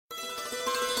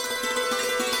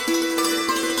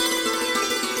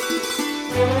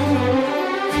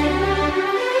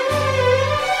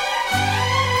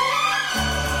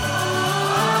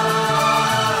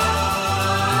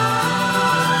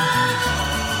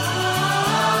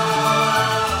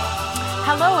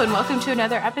and welcome to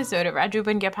another episode of Raju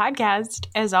Bungya Podcast.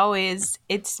 As always,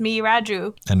 it's me,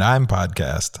 Raju. And I'm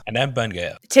Podcast. And I'm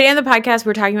Bungya. Today on the podcast,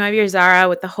 we're talking about Veer Zara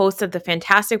with the hosts of the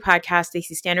fantastic podcast,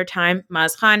 Desi Standard Time,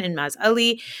 Maz Khan and Maz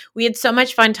Ali. We had so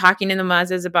much fun talking to the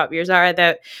Mazes about Veer Zara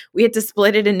that we had to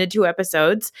split it into 2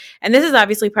 episodes. And this is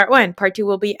obviously part 1. Part 2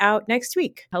 will be out next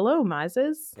week. Hello,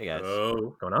 Mazes. Hey guys. Oh,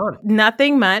 what's going on?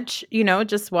 Nothing much,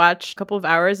 just watch a couple of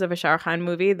hours of a Shah Rukh Khan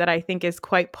movie that I think is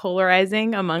quite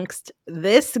polarizing amongst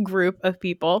this group of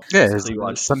people. Yeah, So you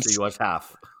watch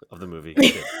half of the movie.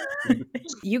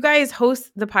 You guys host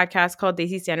the podcast called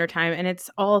Desi Standard Time, and it's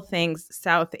all things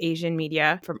South Asian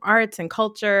media, from arts and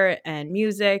culture and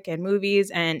music and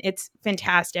movies, and it's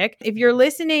fantastic. If you're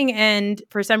listening and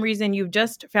for some reason you've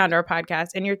just found our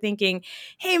podcast and you're thinking,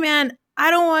 hey man, I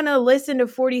don't want to listen to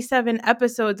 47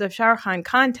 episodes of Shah Rukh Khan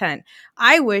content.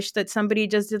 I wish that somebody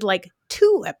just did like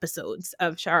 2 episodes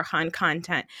of Shah Rukh Khan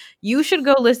content. You should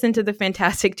go listen to the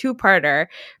fantastic 2-parter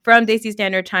from Desi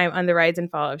Standard Time on the rise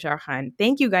and fall of Shah Rukh Khan.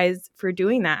 Thank you guys for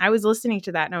doing that. I was listening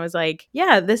to that and I was like,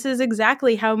 yeah, this is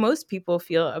exactly how most people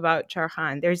feel about Shah Rukh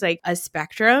Khan. There's like a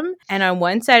spectrum, and on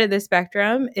one side of the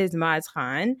spectrum is Maz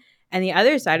Khan, and the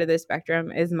other side of the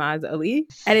spectrum is Maz Ali.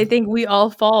 And I think we all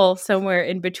fall somewhere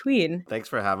in between. Thanks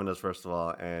for having us, first of all.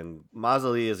 And Maz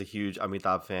Ali is a huge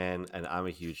Amitabh fan, and I'm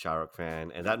a huge Shah Rukh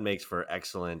fan, and that makes for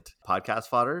excellent podcast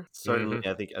fodder. Certainly,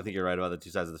 I think you're right about the 2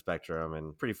 sides of the spectrum,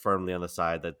 and pretty firmly on the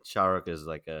side that Shah Rukh is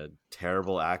like a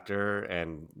terrible actor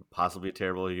and possibly a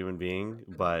terrible human being,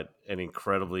 but an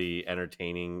incredibly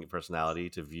entertaining personality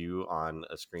to view on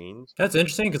a screen. That's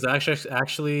interesting because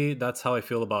actually, that's how I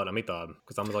feel about Amitabh.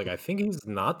 Because I'm like, I think he's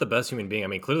not the best human being. I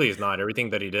mean, clearly he's not. Everything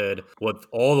that he did with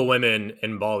all the women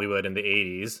in Bollywood in the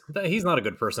 80s, he's not a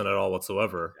good person at all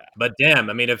whatsoever. Yeah. But damn,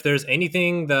 I mean, if there's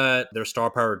anything that their star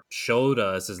power showed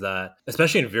us is that,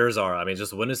 especially in Veer Zara, I mean,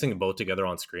 just witnessing both together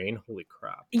on screen, holy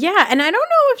crap. Yeah, and I don't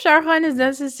know if Shah Rukh Khan is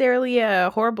necessarily a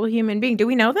horrible human being. Do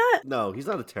we know that? No, he's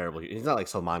not a terrible. He's not like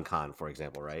Salman Khan, for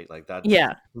example, right? Like that.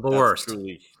 Yeah, the worst.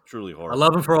 Truly horrible. I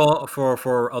love him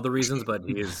for other reasons, but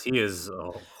he is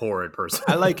a horrid person.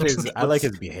 I like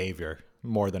his behavior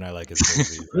more than I like his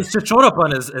movies. His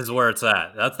Chorapan is where it's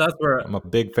at. That's where I'm a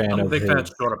big fan of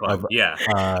Chorapan. Yeah,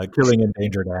 killing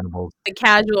endangered animals. the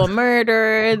casual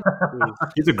murder.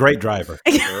 He's a great driver.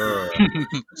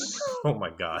 Oh my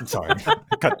god! Sorry,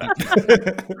 cut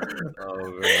that.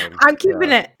 Oh man, I'm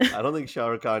keeping it. I don't think Shah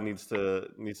Rukh Khan needs to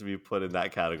be put in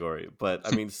that category. But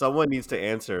I mean, someone needs to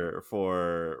answer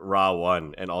for Ra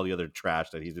 1 and all the other trash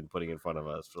that he's been putting in front of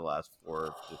us for the last 4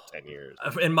 to 10 years.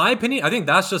 In my opinion, I think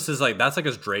that's just his that's like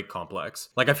his Drake complex.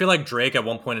 Like, I feel like Drake at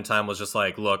one point in time was just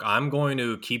like, look, I'm going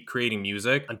to keep creating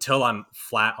music until I'm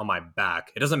flat on my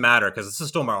back. It doesn't matter because this is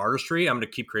still my artistry. I'm going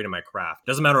to keep creating my craft.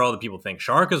 It doesn't matter what other people think.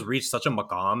 Shah Rukh has reached such a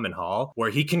maqam and hall where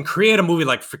he can create a movie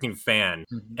like freaking Fan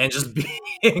and just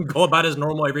and go about his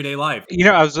normal everyday life.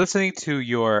 I was listening to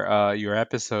your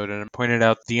episode and it pointed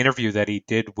out the interview that he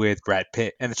did with Brad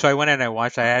Pitt. And so I went and I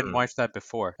watched. I hadn't watched that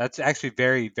before. That's actually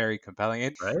very, very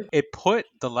compelling. It put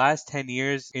the last 10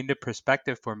 years into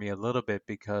perspective for me a little bit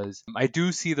because I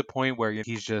do see the point where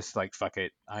he's just like, fuck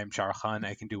it, I'm Shah Rukh Khan,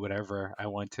 I can do whatever I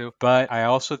want to. But I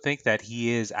also think that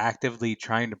he is actively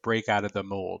trying to break out of the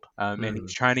mold, and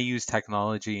he's trying to use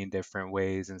technology in different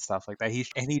ways and stuff like that. He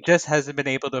just hasn't been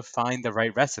able to find the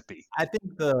right recipe. I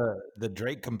think the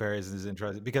Drake comparison is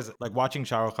interesting because like watching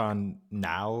Shah Rukh Khan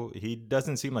now, he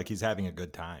doesn't seem like he's having a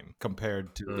good time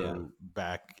compared to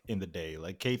back in the day,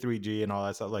 like K3G and all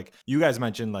that stuff. Like you guys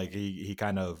mentioned, like he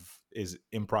kind of is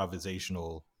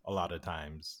improvisational a lot of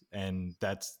times, and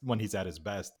that's when he's at his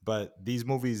best. But these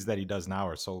movies that he does now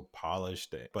are so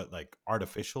polished but like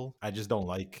artificial. I just don't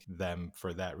like them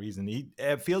for that reason.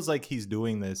 It feels like he's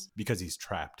doing this because he's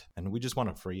trapped and we just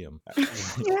want to free him.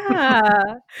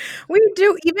 Yeah, we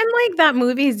do. Even like that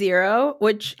movie Zero,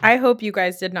 which I hope you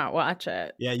guys did not watch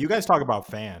it. Yeah, you guys talk about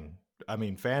Fan. I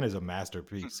mean, Fan is a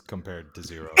masterpiece compared to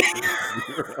Zero.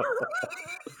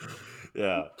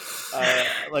 Yeah,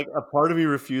 like a part of me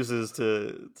refuses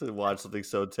to watch something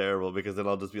so terrible because then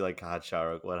I'll just be like, God, Shah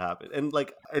Rukh, what happened? And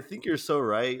like, I think you're so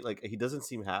right. Like, he doesn't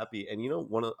seem happy. And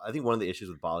I think one of the issues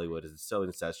with Bollywood is it's so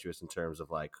incestuous in terms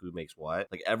of like who makes what.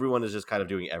 Like, everyone is just kind of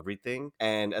doing everything,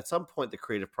 and at some point, the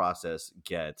creative process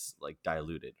gets like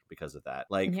diluted because of that.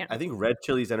 Like, I think Red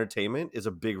Chillies Entertainment is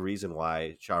a big reason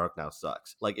why Shah Rukh now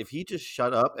sucks. Like, if he just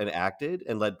shut up and acted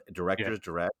and let directors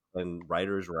direct and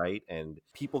writers write and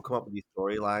people come up with these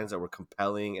storylines that were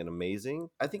compelling and amazing,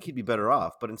 I think he'd be better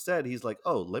off. But instead, he's like,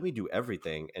 oh, let me do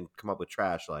everything and come up with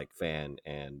trash like Fan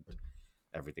and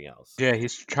everything else. Yeah,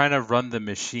 he's trying to run the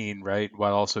machine, right,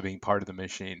 while also being part of the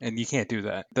machine. And you can't do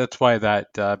that. That's why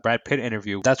that Brad Pitt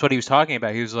interview, that's what he was talking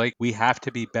about. He was like, we have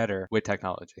to be better with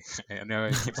technology. I know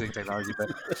I keep saying technology,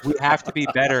 but we have to be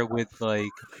better with the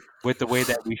way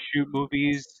that we shoot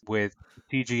movies, with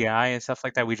CGI and stuff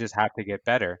like that. We just have to get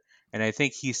better. And I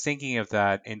think he's thinking of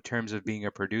that in terms of being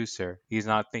a producer. He's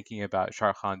not thinking about Shah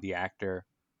Rukh Khan, the actor,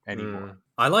 anymore.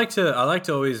 I like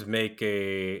to always make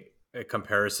a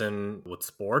comparison with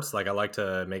sports. Like I like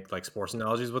to make like sports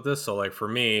analogies with this. So like for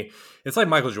me, it's like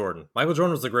Michael Jordan. Michael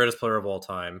Jordan was the greatest player of all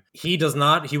time. He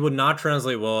would not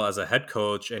translate well as a head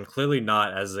coach, and clearly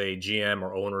not as a GM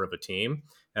or owner of a team.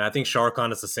 And I think Shah Rukh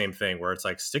Khan is the same thing, where it's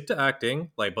like stick to acting,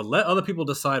 like, but let other people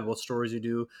decide what stories you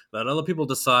do. Let other people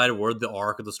decide where the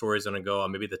arc of the story is going to go,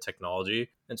 and maybe the technology,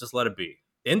 and just let it be.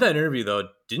 In that interview, though,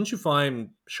 didn't you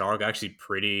find Shah Rukh actually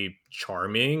pretty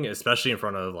charming, especially in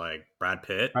front of like Brad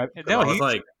Pitt? No,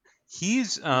 Super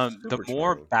he's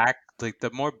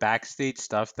the more backstage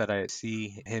stuff that I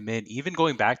see him in, even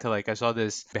going back to like I saw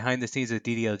this behind the scenes at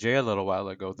DDLJ a little while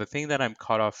ago. The thing that I'm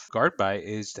caught off guard by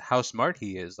is how smart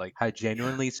he is, like how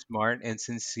genuinely smart and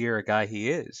sincere a guy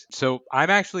he is. So I'm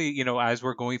actually, as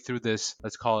we're going through this,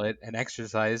 let's call it an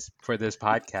exercise for this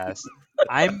podcast,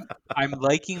 I'm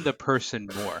liking the person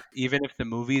more, even if the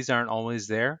movies aren't always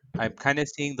there. I'm kind of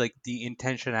seeing like the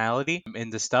intentionality in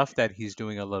the stuff that he's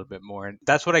doing a little bit more, and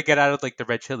that's what I get out of like the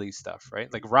Red Chili stuff,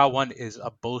 right? Like Raw One is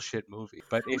a bullshit movie,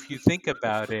 but if you think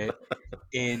about it,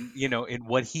 in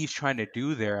what he's trying to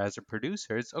do there as a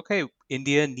producer, it's okay.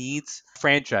 India needs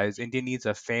franchise. India needs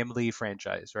a family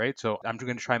franchise, right? So I'm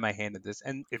going to try my hand at this,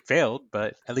 and it failed,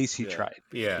 but at least he tried.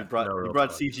 Yeah, he brought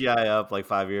CGI up like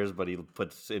 5 years, but he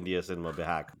puts India cinema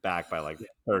back by like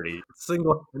 30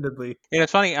 single-handedly.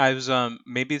 It's funny. I was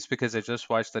maybe it's because I just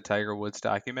watched the Tiger Woods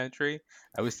documentary.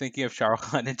 I was thinking of Shah Rukh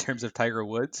Khan in terms of Tiger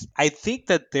Woods. I think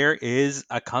that there is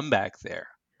a comeback there.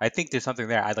 I think there's something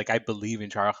there. I believe in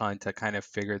Shah Rukh Khan to kind of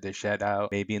figure this shit out,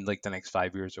 maybe in like the next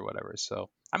 5 years or whatever. So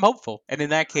I'm hopeful. And in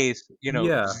that case,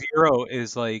 Zero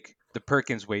is like the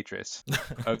Perkins waitress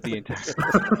of the entire.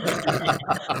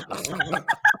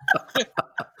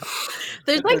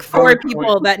 There's like 4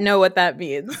 people that know what that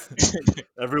means.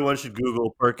 Everyone should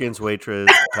Google Perkins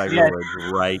waitress Tiger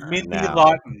Woods right Mindy now.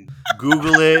 Lawton.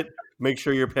 Google it. Make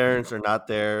sure your parents are not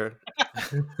there.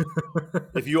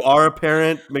 If you are a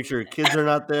parent, make sure your kids are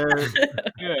not there.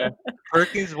 Yeah.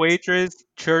 Perkins waitress,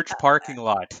 church parking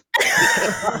lot.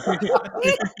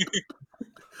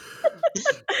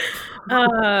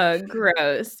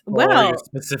 Gross. Well,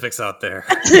 specifics out there.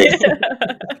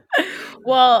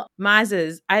 Well,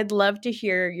 Mazes, I'd love to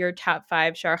hear your top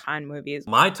 5 Shah Rukh Khan movies.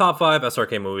 My top 5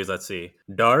 SRK movies, let's see.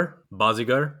 Dar,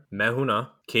 Bazigar, Main Hoon Na,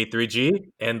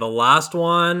 K3G, and the last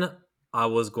one, I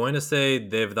was going to say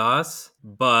Devdas,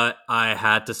 but I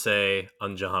had to say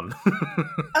Anjam.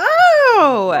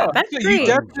 That's great.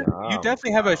 You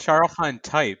definitely have a Shah Rukh Khan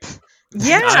type.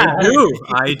 Yeah,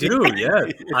 I do.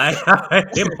 Yes, I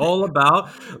am all about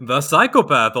the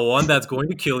psychopath, the one that's going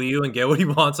to kill you and get what he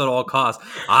wants at all costs.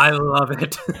 I love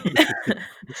it.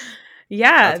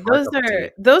 Yeah,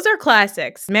 those are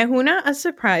classics. Main Hoon Na, a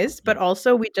surprise, but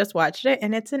also we just watched it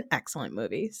and it's an excellent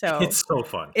movie. So it's so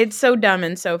fun. It's so dumb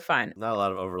and so fun. Not a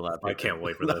lot of overlap here. I can't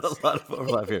wait for Not this. a lot of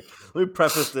overlap here. Let me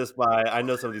preface this by I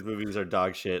know some of these movies are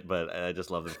dog shit, but I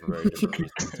just love them for very different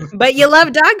reasons. But you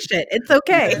love dog shit. It's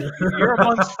okay. You're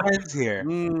amongst friends here.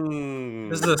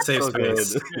 This is a safe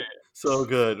space. Good. So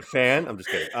good. Fan? I'm just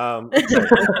kidding.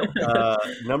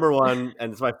 Number 1,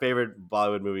 and it's my favorite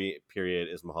Bollywood movie, period,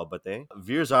 is Mohabbatein.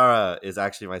 Veer Zara is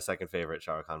actually my second favorite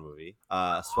Shah Rukh Khan movie.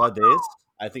 Swades,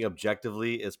 I think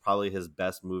objectively is probably his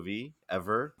best movie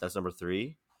ever. That's number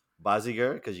 3.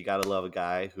 Bazigar, because you gotta love a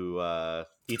guy who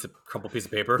eats a crumpled piece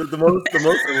of paper. The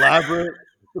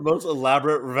most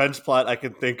elaborate revenge plot I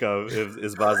can think of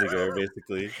is Bazigar,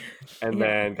 basically. And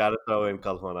then gotta throw in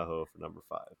Kal Ho Na Ho for number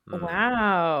 5.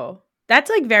 Wow. That's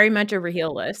like very much a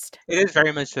Raheel list. It is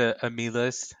very much a me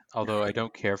list, although I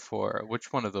don't care for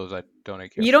which one of those I care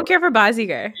You don't care for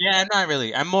Bazigar? Yeah, not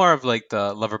really. I'm more of like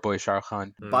the Loverboy Shah Rukh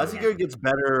Khan. Bazigar gets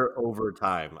better over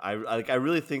time. I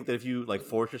really think that if you like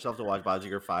force yourself to watch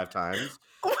Bazigar 5 times,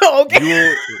 okay. you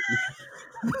will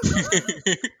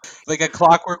like a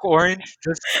Clockwork Orange.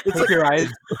 Just take your eyes.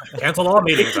 Cancel all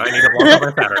meetings. I need to block up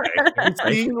my Saturday.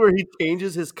 The scene where he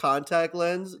changes his contact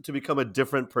lens to become a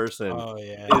different person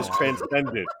is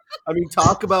transcendent. I mean,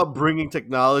 talk about bringing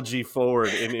technology forward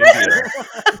in India.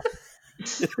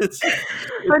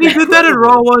 And he did that in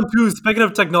Raw 1 too. Speaking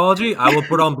of technology, I will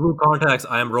put on blue contacts.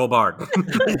 I am Robart.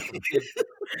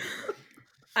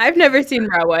 I've never seen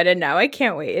Raw 1, and now I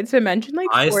can't wait. It's been mentioned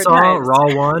like 4 I times. saw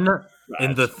Raw 1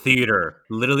 in the theater,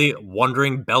 literally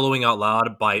wondering, bellowing out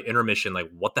loud by intermission, like,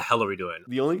 what the hell are we doing?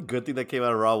 The only good thing that came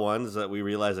out of Raw 1 is that we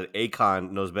realized that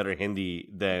Akon knows better Hindi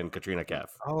than Katrina Kaif.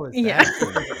 Oh, is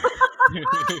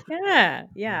Yeah.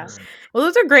 Yeah. Well,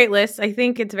 those are great lists. I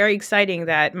think it's very exciting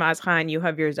that Mazhan, you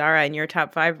have your Zara in your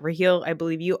top 5. Raheel, I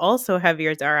believe you also have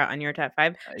your Zara on your top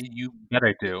 5. You bet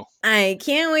I do. I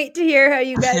can't wait to hear how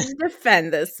you guys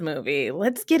defend this movie.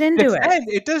 Let's get into it.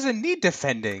 It doesn't need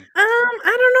defending.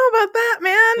 I don't know about that,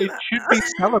 man. It should be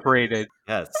celebrated.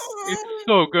 Yes. It's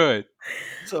so good.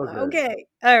 So good. Okay.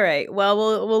 All right. Well,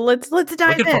 let's dive Look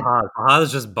at in. Fahad. Fahad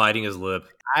is just biting his lip.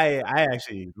 I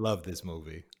actually love this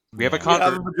movie. We have a We have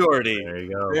conquer. a majority. There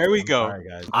you go. There we I'm go. sorry,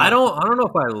 guys. I don't know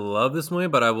if I love this movie,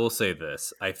 but I will say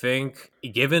this. I think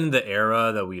given the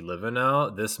era that we live in now,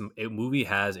 this movie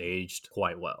has aged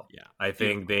quite well. Yeah. I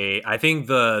think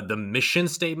the mission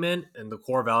statement and the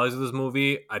core values of this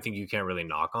movie, I think you can't really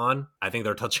knock on. I think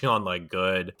they're touching on like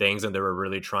good things, and they were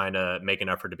really trying to make an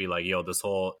effort to be like, yo, this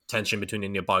whole tension between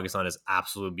India and Pakistan is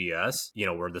absolute BS. You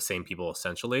know, we're the same people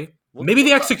essentially. Maybe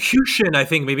the execution, I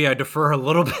think maybe I defer a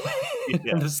little bit.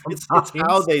 Yeah. It's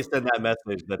how they send that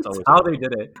message. That's always how they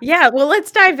did it. Yeah, well, let's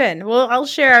dive in. Well, I'll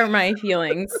share my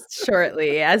feelings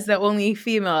shortly as the only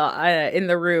female in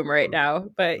the room right now.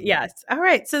 But yes. All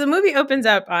right. So the movie opens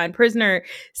up on prisoner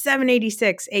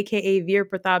 786, aka Veer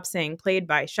Pratap Singh, played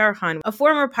by Shah Rukh Khan, a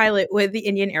former pilot with the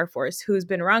Indian Air Force who's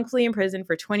been wrongfully imprisoned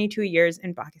for 22 years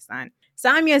in Pakistan.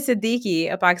 Samia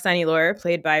Siddiqui, a Pakistani lawyer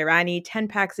played by Rani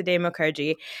Tenpaxade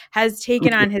Mukherjee, has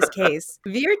taken on his case.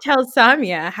 Veer tells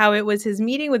Samia how it was his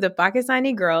meeting with a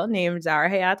Pakistani girl named Zara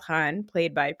Hayat Khan,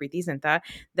 played by Preeti Zinta,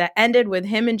 that ended with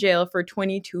him in jail for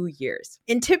 22 years.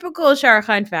 In typical Shah Rukh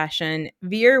Khan fashion,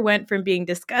 Veer went from being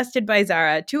disgusted by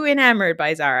Zara to enamored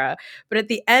by Zara, but at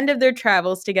the end of their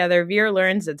travels together, Veer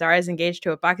learns that Zara is engaged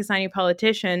to a Pakistani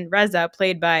politician, Reza,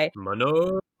 played by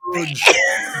Manoj.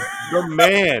 the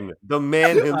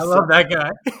man himself. I love that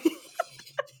guy.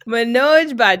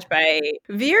 Manoj Bajpayee.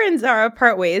 Veer and Zara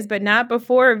part ways, but not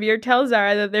before Veer tells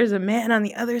Zara that there's a man on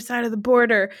the other side of the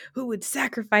border who would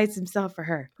sacrifice himself for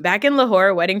her. Back in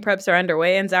Lahore, wedding preps are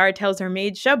underway, and Zara tells her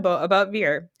maid Shabbo about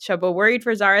Veer. Shabbo, worried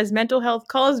for Zara's mental health,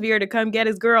 calls Veer to come get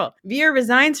his girl. Veer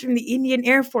resigns from the Indian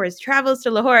Air Force, travels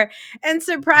to Lahore, and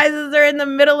surprises her in the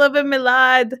middle of a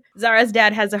milad. Zara's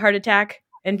dad has a heart attack,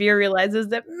 and Veer realizes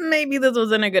that maybe this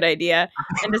wasn't a good idea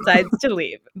and decides to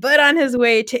leave. But on his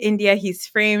way to India, he's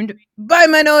framed by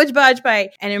Manoj Bajpayee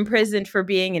and imprisoned for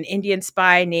being an Indian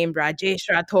spy named Rajesh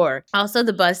Rathore. Also,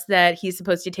 the bus that he's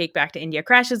supposed to take back to India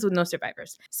crashes with no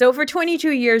survivors. So for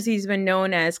 22 years, he's been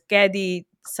known as Qaidi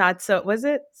Satso, was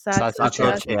it? Satso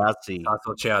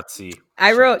Chiatsi.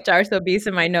 I wrote Jarso Beast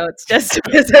in my notes just to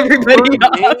piss everybody Her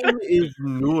off. name is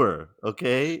Noor,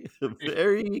 okay?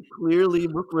 Very clearly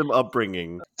Muslim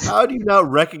upbringing. How do you not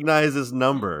recognize this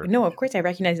number? No, of course I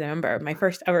recognize the number. My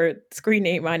first ever screen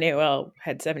name on AOL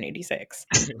had 786.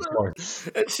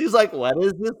 And she's like, what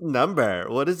is this number?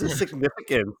 What is the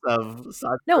significance of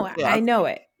Satso No, Chiatsi? I know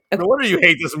it. No wonder you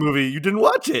hate this movie. You didn't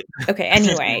watch it. Okay,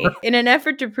 anyway, in an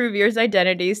effort to prove Veer's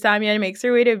identity, Samia makes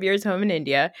her way to Veer's home in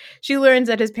India. She learns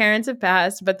that his parents have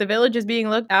passed, but the village is being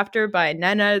looked after by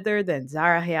none other than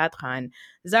Zara Hayat Khan.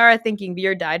 Zara, thinking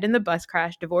Veer died in the bus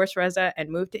crash, divorced Reza and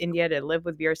moved to India to live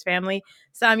with Veer's family.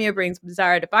 Samia brings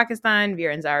Zara to Pakistan. Veer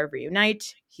and Zara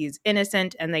reunite. He's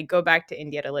innocent, and they go back to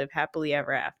India to live happily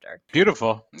ever after.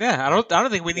 Beautiful. Yeah, I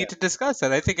don't think we need to discuss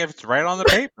that. I think it's right on the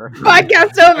paper.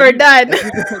 Podcast over, done.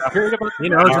 You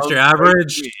know, just your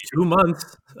average 2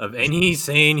 months of any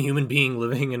sane human being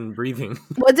living and breathing.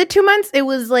 Was it 2 months? It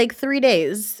was like 3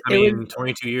 days. I mean,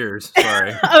 22 years.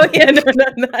 Sorry. Oh yeah, no,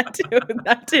 that too.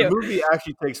 That The too. movie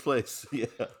actually takes place. Yeah.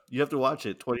 You have to watch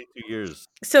it. 22 years.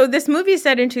 So this movie is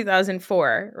set in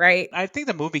 2004, right? I think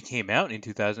the movie came out in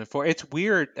 2004. It's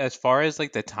weird as far as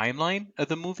like the timeline of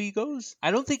the movie goes.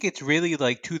 I don't think it's really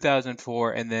like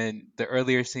 2004 and then the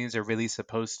earlier scenes are really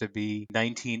supposed to be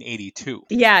 1982.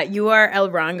 Yeah, you are El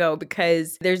Rango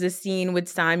because there's a scene with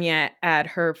Samia at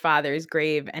her father's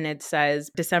grave and it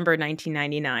says December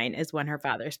 1999 is when her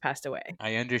father's passed away.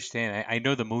 I understand. I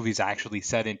know the movie's actually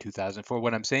set in 2004.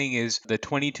 What I'm saying is the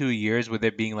 22 years with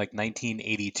it being like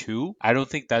 1982, I don't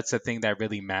think that's a thing that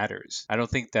really matters. I don't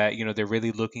think that, they're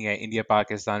really looking at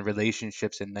India-Pakistan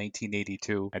relationships in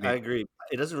 1982. I agree.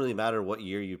 It doesn't really matter what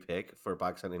year you pick for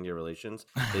Pakistan-India relations.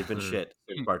 They've been shit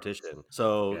during partition.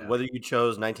 So whether you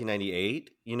chose 1998,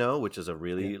 which is a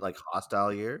really like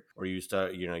hostile year, or you're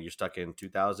stuck in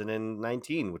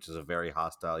 2019, which is a very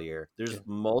hostile year. There's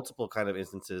multiple kind of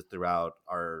instances throughout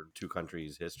our two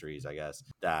countries' histories, I guess,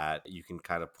 that you can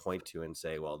kind of point to and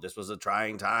say, well, this was a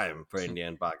trying time for India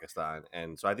and Pakistan.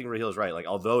 And so I think Raheel is right. Like,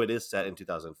 although it is set in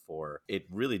 2004, it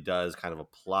really does kind of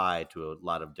apply to a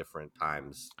lot of different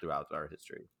times throughout our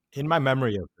history. In my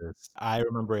memory of this, I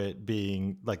remember it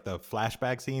being like the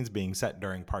flashback scenes being set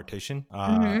during partition.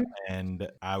 And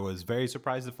I was very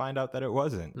surprised to find out that it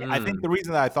wasn't. I think the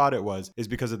reason that I thought it was is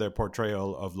because of their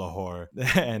portrayal of Lahore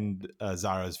and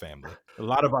Zara's family. A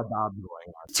lot of adab going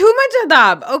on. Too much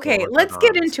adab. Okay, let's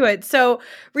get into it. So,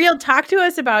 Raheel, talk to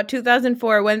us about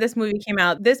 2004 when this movie came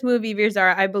out. This movie, Veer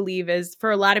Zara, I believe, is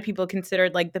for a lot of people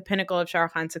considered like the pinnacle of Shah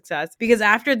Rukh Khan's success, because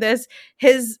after this,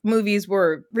 his movies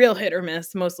were real hit or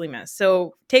miss, mostly miss.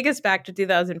 So take us back to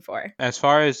 2004. As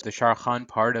far as the Shah Rukh Khan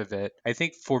part of it, I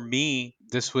think for me,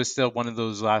 this was still one of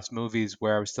those last movies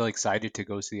where I was still excited to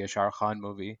go see a Shah Rukh Khan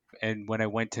movie. And when I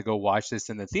went to go watch this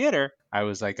in the theater, I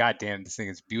was like, God damn, this thing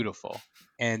is beautiful.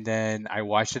 And then I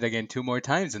watched it again 2 more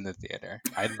times in the theater.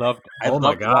 I loved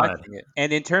watching it.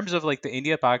 And in terms of like the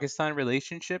India-Pakistan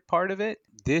relationship part of it,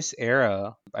 this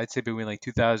era, I'd say between like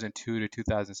 2002 to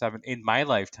 2007, in my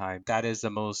lifetime, that is the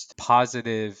most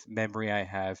positive memory I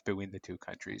have between the two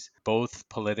countries, both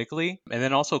politically and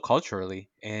then also culturally.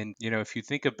 And, if you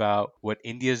think about what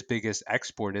India's biggest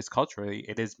export is culturally,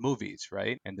 it is movies,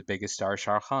 right? And the biggest star,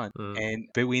 Shah Rukh Khan. And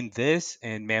between this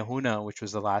and Main Hoon Na, which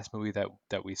was the last movie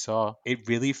that we saw, it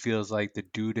really feels like the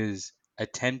dude is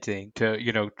attempting to,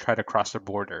 try to cross the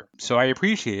border. So I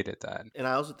appreciated that. And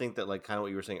I also think that, like, kind of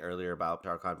what you were saying earlier about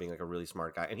Shah Rukh Khan being like a really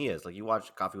smart guy, and he is. Like, you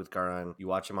watch Coffee with Karan, you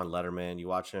watch him on Letterman, you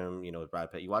watch him, with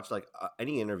Brad Pitt, you watch like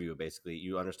any interview, basically,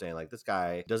 you understand like this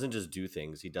guy doesn't just do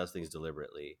things, he does things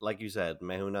deliberately. Like you said,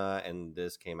 Main Hoon Na and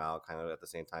this came out kind of at the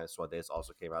same time. Swades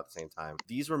also came out at the same time.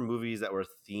 These were movies that were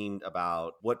themed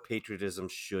about what patriotism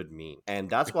should mean,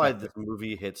 and that's why this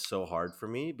movie hits so hard for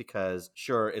me, because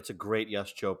sure, it's a great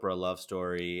Yash Chopra love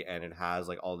story, and it has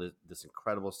like all this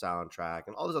incredible soundtrack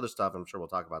and all this other stuff. I'm sure we'll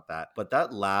talk about that. But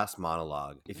that last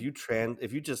monologue, if you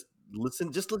just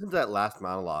listen to that last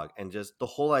monologue, and just the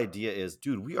whole idea is,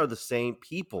 dude, we are the same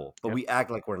people, but we act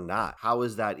like we're not. How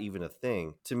is that even a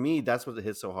thing? To me, that's what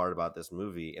hits so hard about this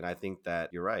movie. And I think that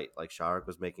you're right. Like, Shah Rukh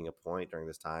was making a point during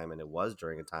this time, and it was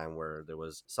during a time where there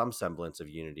was some semblance of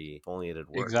unity. If only it had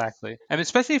worked. Exactly. And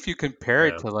especially if you compare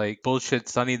it to like bullshit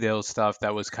Sunnydale stuff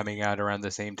that was coming out around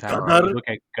the same time. Right? You look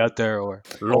at Gadar or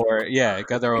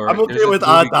Gadar. Or I'm okay with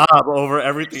Adab over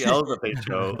everything else that they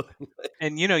show.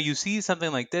 And you see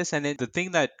something like this, and the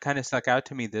thing that kind of stuck out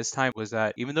to me this time was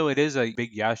that even though it is a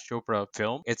big Yash Chopra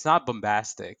film, it's not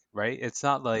bombastic, right? It's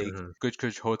not like Kuch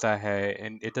Kuch Hota Hai,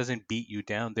 and it doesn't beat you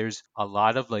down. There's a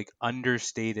lot of like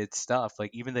understated stuff, like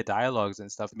even the dialogues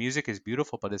and stuff. Music is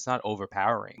beautiful, but it's not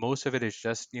overpowering. Most of it is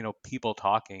just people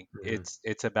talking.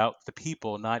 It's about the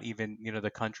people, not even the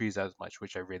countries as much,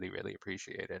 which I really really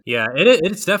appreciated. Yeah,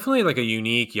 it's definitely like a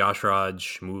unique Yash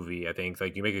Raj movie. I think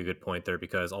like you make a good point there,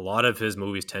 because a lot of his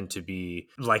movies tend to be,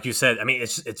 like you said, I mean,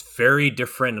 it's very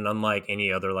different and unlike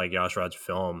any other like Yash Raj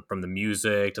film, from the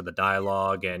music to the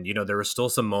dialogue. And there were still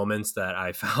some moments that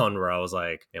I found where I was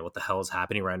like, man, what the hell is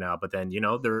happening right now? But then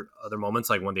there are other moments,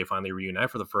 like when they finally reunite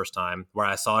for the first time, where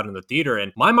I saw it in the theater,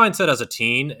 and my mindset as a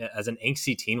teen, as an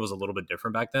angsty teen, was a little bit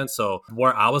different back then. So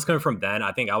where I was coming from then,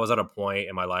 I think I was at a point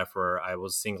in my life where I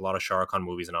was seeing a lot of Shah Rukh Khan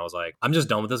movies, and I was like, I'm just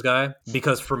done with this guy.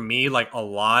 Because for me, like, a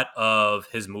lot of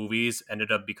his movies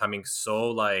ended up becoming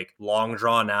so like long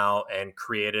drawn out and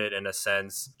created in a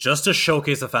sense just to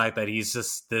showcase the fact that he's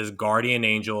just this guardian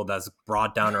angel that's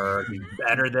brought down to earth. He's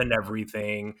better than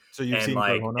everything. So you've seen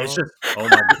like Kal Ho it's Naa? just, oh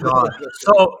my god.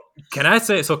 So can I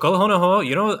say, so Kal Ho Naa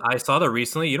Ho, I saw that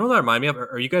recently. You know what that reminded me of?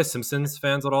 Are you guys Simpsons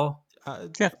fans at all?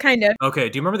 Kind of. Okay,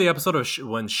 do you remember the episode of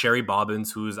when Sherry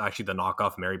Bobbins, who's actually the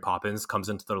knockoff Mary Poppins, comes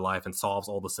into their life and solves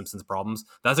all the Simpsons problems?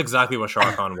 That's exactly what Shah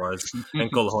Rukh Khan was in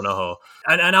Kal Ho Naa Ho.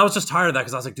 And I was just tired of that,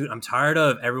 because I was like, dude, I'm tired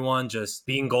of everyone just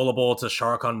being gullible to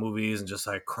Shah Rukh Khan movies and just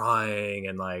like crying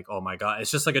and like, oh my god. It's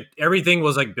just like everything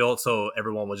was like built so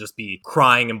everyone would just be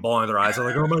crying and bawling their eyes. They're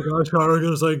like, oh my gosh, Shah Rukh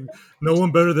is like no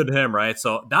one better than him, right?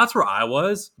 So that's where I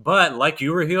was. But like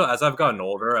you, Raheel, as I've gotten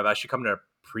older, I've actually come to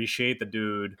appreciate the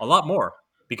dude a lot more.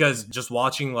 Because just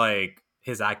watching like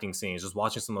his acting scenes, just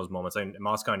watching some of those moments, and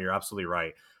Moskan, you're absolutely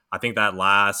right. I think that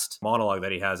last monologue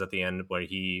that he has at the end where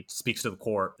he speaks to the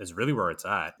court is really where it's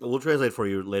at. We'll translate for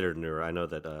you later, Noor. I know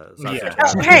that.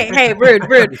 Hey,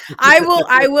 rude.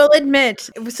 I will admit.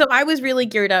 So I was really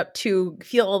geared up to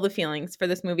feel all the feelings for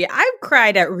this movie. I've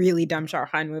cried at really dumb Shah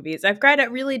Rukh Khan movies. I've cried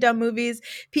at really dumb movies,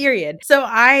 period. So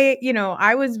I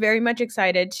was very much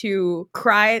excited to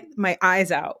cry my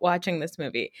eyes out watching this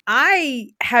movie. I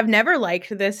have never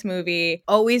liked this movie,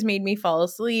 always made me fall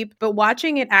asleep, but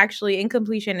watching it actually in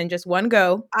completion in just one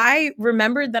go, I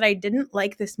remembered that I didn't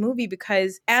like this movie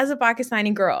because as a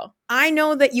Pakistani girl, I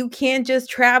know that you can't just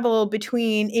travel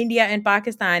between India and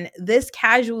Pakistan this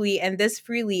casually and this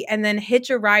freely and then hitch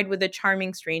a ride with a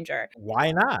charming stranger.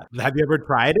 Why not? Have you ever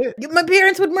tried it? My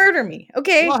parents would murder me.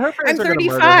 Okay. Well, her I'm parents are gonna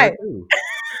murder 35. her too.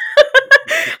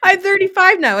 I'm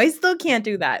 35 now. I still can't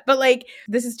do that. But like,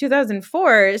 this is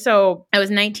 2004, so I was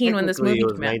 19 when this movie Technically, it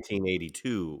was came out.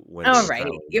 1982 when All they were right.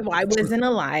 traveling. I wasn't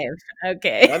alive.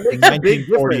 Okay. That makes a big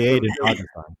 1948 in difference.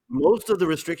 Pakistan. Most of the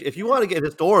restrictions, if you want to get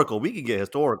historical, we can get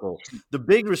historical. The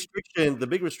big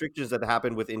restrictions that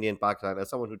happened with India and Pakistan, as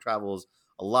someone who travels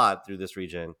a lot through this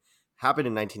region, happened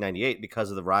in 1998 because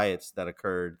of the riots that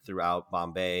occurred throughout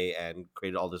Bombay and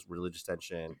created all this religious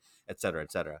tension, et cetera,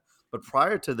 et cetera. But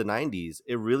prior to the 90s,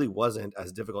 it really wasn't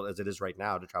as difficult as it is right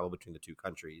now to travel between the two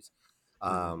countries.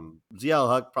 Zia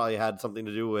al-Haq probably had something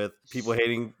to do with people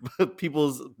hating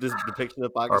people's depiction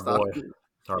of Pakistan.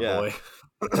 Our boy.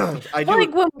 I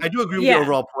do agree with your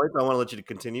overall point. I want to let you to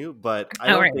continue, but I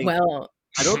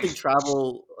don't think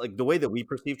travel, like the way that we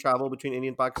perceive travel between India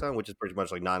and Pakistan, which is pretty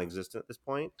much like non-existent at this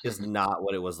point, is not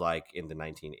what it was like in the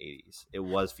 1980s. It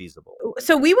was feasible.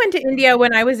 So we went to India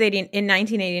when I was 18 in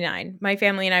 1989. My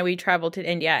family and we traveled to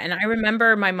India, and I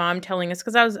remember my mom telling us,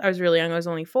 because I was really young, I was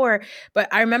only 4, but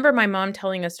I remember my mom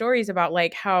telling us stories about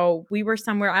like how we were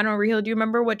somewhere. I don't know, Raheel, do you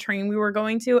remember what train we were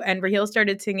going to? And Raheel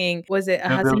started singing. Was it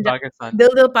Dil Pakistan?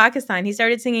 Dil Pakistan. He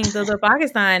started singing Dil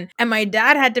Pakistan, and my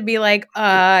dad had to be like,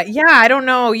 yeah, I don't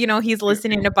know. You know, he's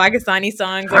listening to Pakistani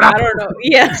songs. Like, I don't know.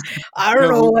 Yeah, I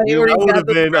don't know what that would have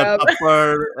been a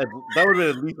tappar. That would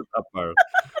have been at least a tappar.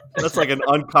 That's like an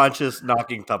unconscious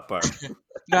knocking tappar.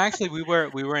 No, actually, we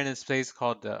were in this place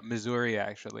called Missouri,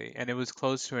 actually, and it was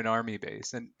close to an army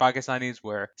base, and Pakistanis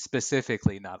were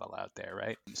specifically not allowed there,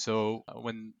 right? So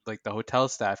when like the hotel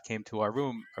staff came to our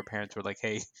room, our parents were like,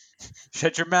 "Hey,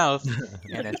 shut your mouth!"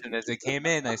 And as soon as they came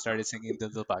in, I started singing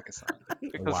 "Dil Pakistan"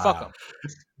 because fuck them.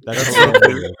 That's so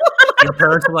weird. Your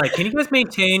parents were like, "Can you guys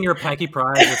maintain your Paki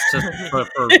pride just for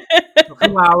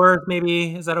 2 hours,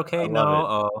 maybe? Is that okay?"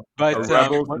 No, but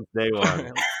rebels since day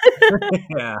one.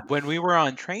 Yeah. When we were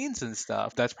on trains and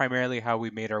stuff, that's primarily how we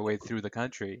made our way through the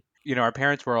country. You know, our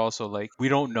parents were also like, we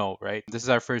don't know, right? This is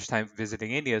our first time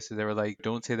visiting India, so they were like,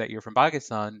 don't say that you're from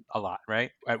Pakistan a lot,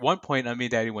 right? At one point, I mean,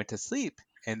 Daddy went to sleep.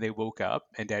 And they woke up,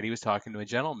 and Daddy was talking to a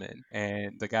gentleman,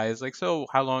 and the guy is like, "So,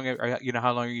 how long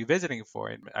are you visiting for?"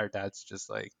 And our dad's just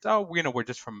like, "Oh,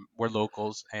 we're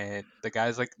locals." And the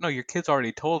guy's like, "No, your kids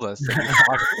already told us that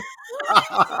you're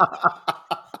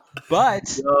But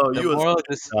the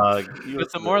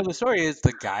moral of the story is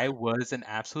the guy was an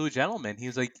absolute gentleman.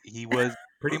 He was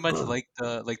pretty much like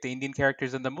the Indian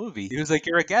characters in the movie. He was like,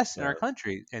 "You're a guest in our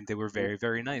country," and they were very,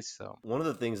 very nice. So one of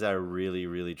the things that I really,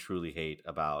 really, truly hate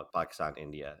about Pakistan,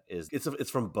 India is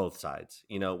it's from both sides.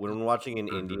 You know, when we're watching an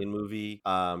Indian movie,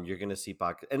 you're gonna see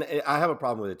and I have a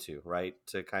problem with it too, right?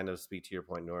 To kind of speak to your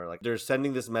point, Noor, like they're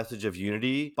sending this message of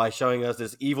unity by showing us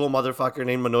this evil motherfucker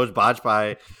named Manoj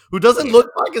Bajpayee who doesn't look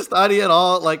Pakistani at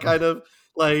all, like kind of.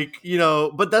 Like, you know,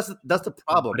 but that's the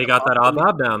problem. But he got that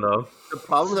Adab down, though. The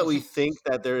problem that we think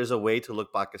that there is a way to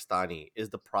look Pakistani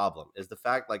is the problem. Is the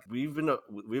fact, like, we've been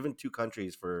in two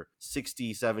countries for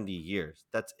 60, 70 years.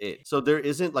 That's it. So there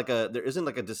isn't like a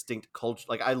distinct culture.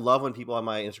 Like, I love when people on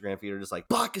my Instagram feed are just like,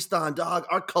 Pakistan, dog,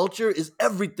 our culture is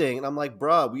everything. And I'm like,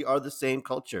 bruh, we are the same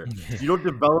culture. You don't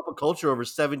develop a culture over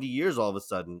 70 years all of a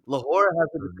sudden. Lahore has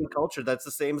a distinct culture that's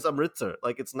the same as Amritsar.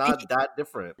 Like, it's not that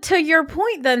different. To your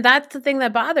point, then, that's the thing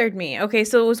that bothered me. Okay,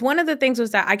 so it was one of the things was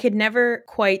that I could never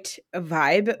quite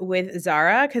vibe with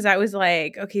Zara because I was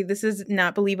like, okay, this is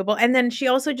not believable. And then she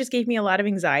also just gave me a lot of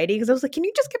anxiety because I was like, can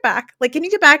you just get back? Like, can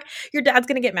you get back? Your dad's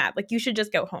gonna get mad. Like, you should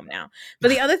just go home now. But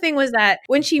the other thing was that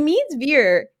when she meets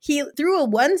Veer, he through a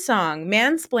one song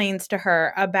mansplains to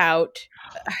her about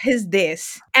his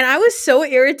this, and I was so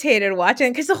irritated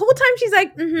watching because the whole time she's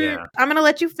like, I'm gonna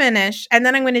let you finish, and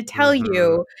then I'm gonna tell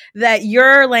you that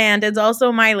your land is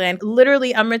also my land.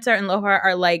 Literally, Amritsar and Lahore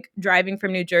are like driving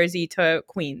from New Jersey to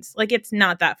Queens. Like, it's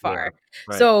not that far.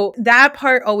 Right. So that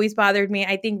part always bothered me.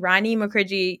 I think Rani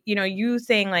Mukherjee, you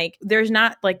saying like there's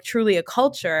not like truly a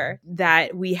culture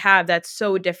that we have that's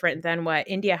so different than what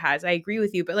India has. I agree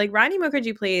with you. But like Rani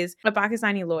Mukherjee plays a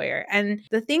Pakistani lawyer. And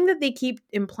the thing that they keep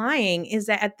implying is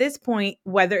that at this point,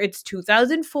 whether it's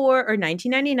 2004 or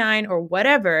 1999 or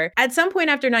whatever, at some point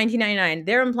after 1999,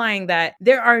 they're implying that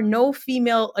there are no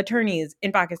female attorneys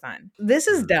in Pakistan. This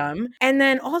is dumb. And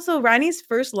then also Rani's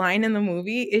first line in the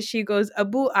movie is she goes,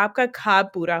 Abu, aapka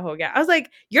khwab pura ho gaya. I was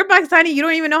like, you're Pakistani, you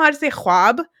don't even know how to say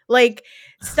khwab? Like,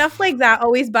 stuff like that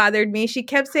always bothered me. She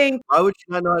kept saying, why would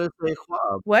you not know how to say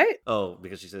khwab? What? Oh,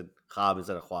 because she said khwab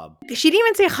instead of khwab. She didn't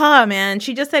even say kha, man.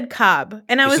 She just said khab.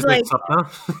 And I was like, Sapna?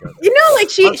 like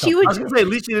she would. I was gonna say, at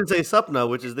least she didn't say sapna,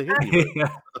 which is the Hindi word.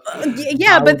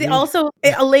 Yeah, but also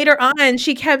later on,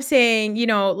 she kept saying,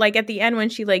 like at the end when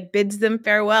she like bids them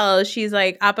farewell, she's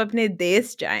like, "Aap apne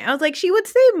desh jaye." I was like, she would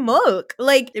say "mulk."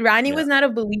 Like Rani was not a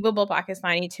believable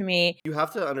Pakistani to me. You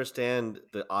have to understand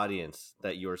the audience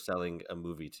that you're selling a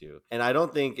movie to, and I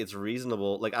don't think it's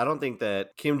reasonable. Like, I don't think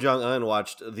that Kim Jong-un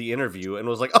watched The Interview and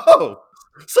was like, "Oh,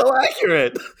 so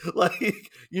accurate."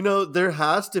 Like, there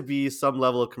has to be some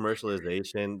level of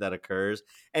commercialization that occurs.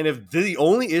 And if the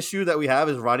only issue that we have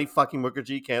is Rani fucking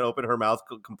Mukherjee can't open her mouth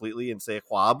completely and say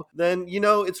khwab, then,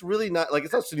 it's really not, like,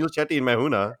 it's not Sunil Shetty and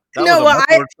Mehuna. That was a much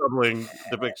more troubling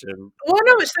depiction. Well,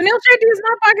 no, Sunil Shetty is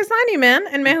not Pakistani, man,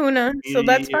 and Mehuna, so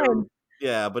that's fine.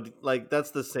 Yeah, but like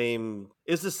that's the same.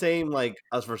 It's the same like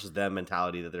us versus them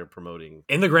mentality that they're promoting.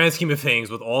 In the grand scheme of things,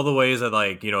 with all the ways that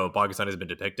Pakistan has been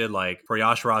depicted, like for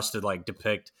Yash Raj to like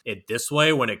depict it this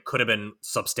way when it could have been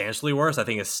substantially worse, I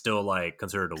think is still like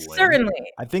considered a win.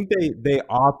 Certainly, I think they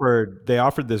offered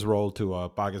this role to a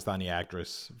Pakistani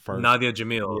actress first, Nadia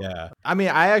Jamil. Yeah, I mean,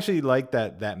 I actually like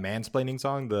that mansplaining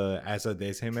song, the Aisa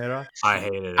Desh Hai Mera. I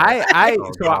hated it.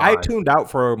 I tuned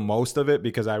out for most of it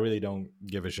because I really don't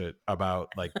give a shit about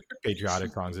like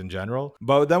patriotic songs in general.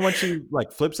 But then when she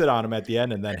like flips it on him at the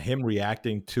end and then him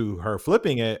reacting to her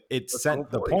flipping it, it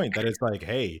sent the point that it's like,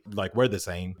 hey, like we're the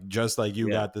same. Just like you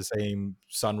got the same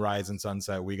sunrise and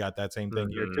sunset, we got that same thing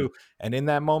here too. And in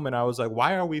that moment, I was like,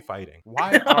 why are we fighting?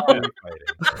 Why are we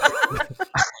fighting?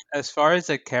 As far as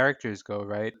the characters go,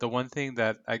 right? The one thing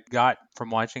that I got from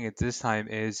watching it this time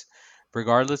is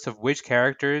regardless of which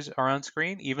characters are on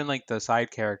screen, even like the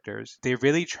side characters, they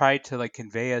really try to like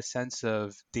convey a sense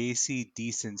of Desi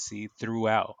decency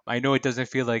throughout. I know it doesn't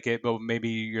feel like it, but maybe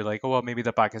you're like, oh, well, maybe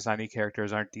the Pakistani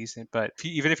characters aren't decent. But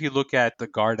even if you look at the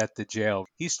guard at the jail,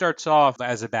 he starts off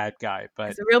as a bad guy, but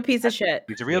he's a real piece of shit.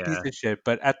 He's a real piece of shit.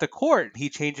 But at the court, he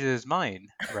changes his mind,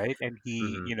 right? And he,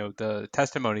 the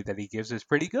testimony that he gives is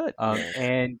pretty good.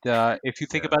 And if you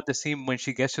think about the scene when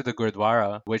she gets to the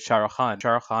Gurdwara with Shah Rukh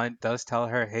Khan does tell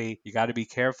her, hey, you got to be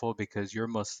careful because you're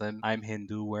Muslim, I'm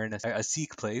Hindu, we're in a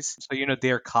Sikh place. So,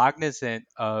 they're cognizant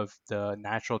of the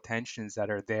natural tensions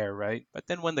that are there, right? But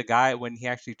then when he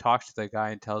actually talks to the guy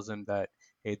and tells him that,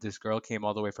 hey, this girl came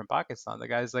all the way from Pakistan, the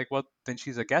guy's like, well, then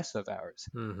she's a guest of ours.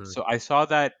 So I saw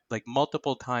that like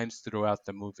multiple times throughout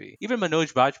the movie. Even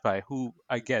Manoj Bajpayee, who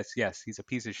I guess, yes, he's a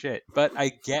piece of shit, but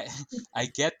I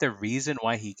get the reason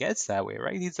why he gets that way,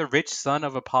 right? He's a rich son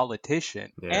of a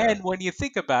politician. And when you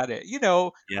think about it,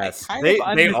 yes, they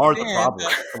are the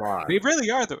problem. Come on. They really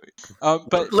are the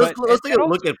but let's take a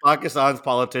look at Pakistan's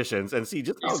politicians and see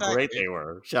just how great they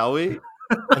were, shall we?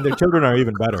 And their children are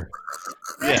even better.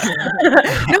 Yeah.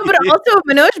 No, but also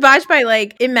Manoj Bajpayee,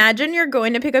 like, imagine you're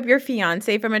going to pick up your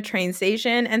fiance from a train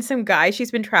station and some guy she's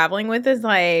been traveling with is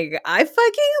like, I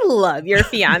fucking love your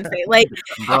fiance. Like,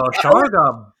 bro, Shah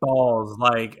got balls.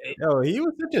 Like, yo, he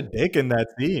was such a dick in that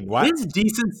scene. Why? His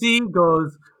decency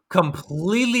goes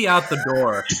completely out the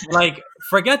door. Like,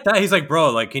 forget that. He's like,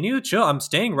 bro, like, can you chill? I'm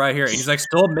staying right here. And he's like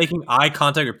still making eye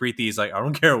contact with Preeti. He's like, I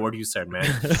don't care what you said, man.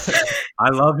 I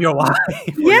love your wife.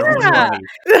 Yeah.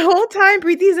 The whole time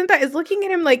Preeti Zinta is looking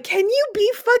at him like, can you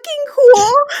be fucking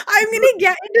cool? I'm gonna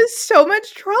get into so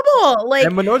much trouble. Like,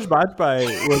 and Manoj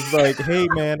Bajpayee was like, hey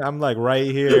man, I'm like right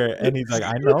here. And he's like,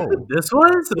 I know. This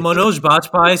was Manoj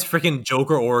Bajpayee's freaking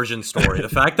Joker origin story. The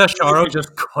fact that Shah Rukh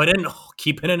just couldn't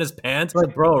keep it in his pants.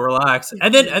 Like, bro, relax.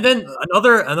 And then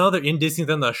another indecent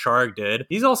thing that Shah Rukh did,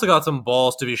 he's also got some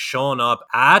balls to be showing up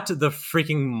at the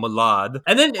freaking Malad.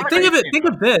 And then think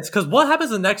of this, because what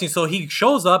happens in the next scene? So he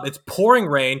shows up, it's pouring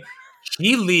rain,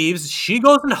 she leaves, she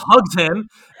goes and hugs him,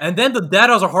 and then the dad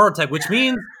has a heart attack, which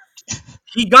means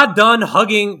he got done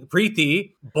hugging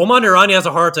Preeti. Boman Irani has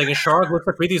a heart attack, and Shah Rukh looks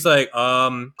at Preeti's like, I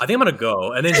think I'm gonna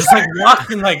go. And then just like walks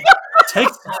and like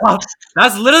takes off.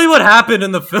 That's literally what happened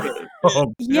in the film.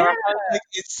 Yeah. Like,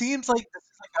 it seems like this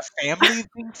is like a family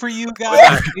thing for you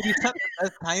guys? Maybe it's not the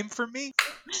best time for me.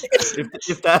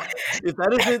 If that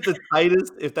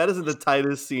isn't the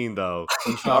tightest scene though,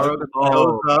 when Shah Rukh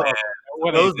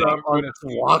goes up on this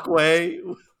walkway.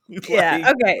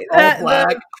 Yeah. Okay. All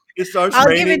black. It starts I'll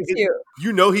raining. give it to you.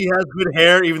 You know he has good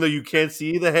hair, even though you can't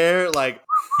see the hair. Like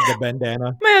the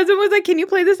bandana. My husband was like, "Can you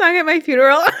play the song at my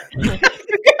funeral?"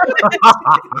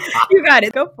 You got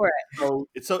it. Go for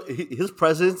it. So his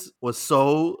presence was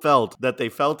so felt that they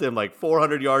felt him like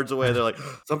 400 yards away. They're like,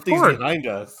 something's behind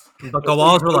us. But the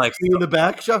walls were like, in the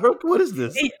back, Shah Rukh? What is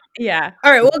this? Yeah.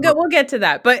 All right. We'll get to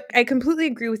that. But I completely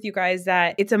agree with you guys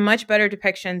that it's a much better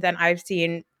depiction than I've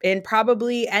seen in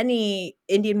probably any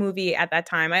Indian movie at that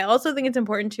time. I also think it's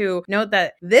important to note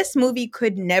that this movie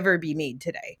could never be made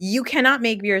today. You cannot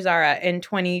make Veer Zara in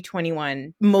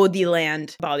 2021 Modi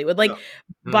land Bollywood. Like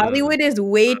Bollywood is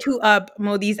way too up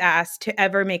Modi's ass to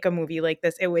ever make a movie like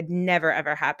this. It would never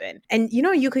ever happen. And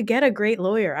you could get a great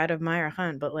lawyer out of Mayra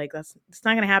Khan, but like it's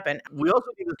not gonna happen. We also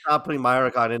need to stop putting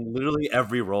Mayra Khan in literally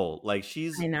every role. Like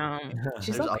I know.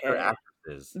 She's there's okay. other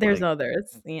actresses. There's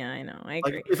others. Yeah, I know. I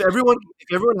agree. Like, if everyone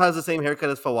has the same haircut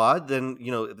as Fawad, then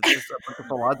it's just a bunch of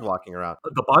Fawads walking around.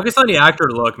 The Pakistani actor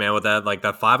look, man, with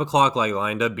that 5 o'clock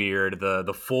lined up beard,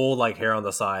 the full hair on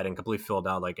the side and completely filled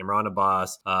out like Imran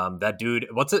Abbas. That dude,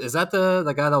 is that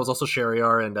the guy that was also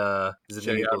Shahryar and is it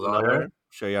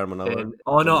Shahryar Manawar?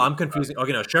 Oh no, I'm confusing.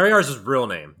 Okay, no, Shahryar's his real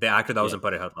name. The actor that was in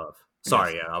Putty Hut Love.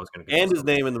 Sorry, I was going to. And his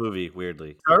name in the movie,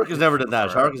 weirdly. Shah Rukh has never done that.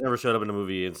 Shah Rukh has never showed up in a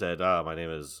movie and said, my name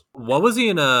is... What was he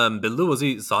in Billu? Was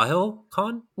he Sahil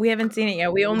Khan? We haven't seen it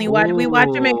yet. We only watch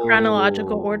him in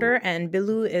chronological order, and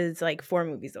Billu is like 4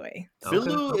 movies away.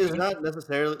 Billu is not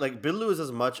necessarily... Like, Billu is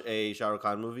as much a Shah Rukh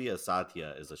Khan movie as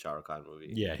Satya is a Shah Rukh Khan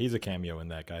movie. Yeah, he's a cameo in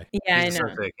that guy. Yeah, he's I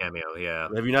know. A cameo, yeah.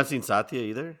 Have you not seen Satya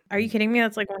either? Are you kidding me?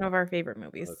 That's like one of our favorite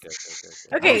movies.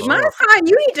 Okay, Manas Khan,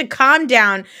 you need to calm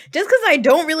down. Just because I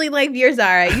don't really like Veer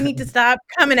Zara, you need to stop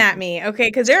coming at me, okay?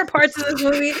 Because there are parts of this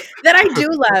movie that I do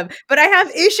love, but I have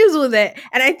issues with it.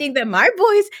 And I think that my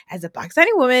voice as a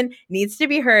Pakistani woman needs to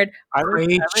be heard. I like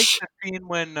the scene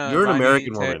when you're an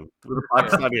American woman with a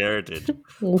Pakistani heritage. I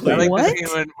like the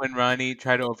scene when Rani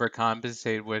tried to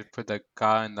overcompensate for the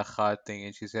ka and the kha thing,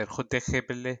 and she said, "Khud dekhe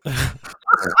pille."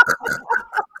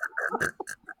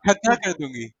 And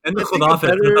the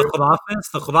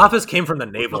Khudafis came from the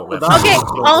naval. Okay,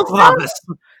 also,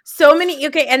 so many.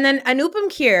 Okay, and then Anupam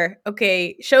Kher,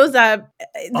 shows up.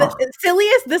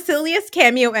 The silliest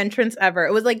cameo entrance ever.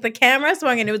 It was like the camera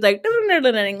swung and it was like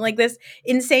this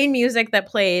insane music that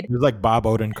played. It was like Bob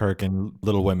Odenkirk in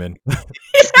Little Women.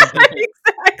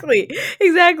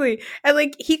 Exactly. And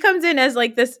like he comes in as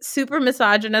like this super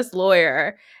misogynist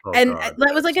lawyer.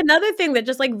 That was like another thing that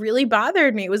just like really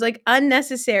bothered me. It was like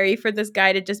unnecessary for this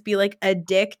guy to just be like a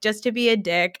dick just to be a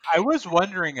dick. I was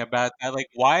wondering about that. Like,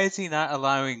 why is he not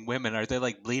allowing women? Are they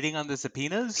like bleeding on the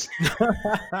subpoenas?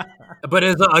 But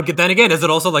then again, is it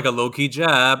also like a low-key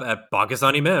jab at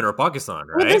Pakistani men or Pakistan,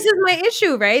 right? Well, this is my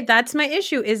issue, right? That's my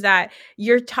issue, is that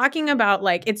you're talking about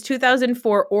like it's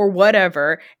 2004 or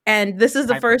whatever, and this is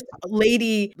the first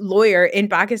lady lawyer in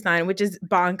Pakistan, which is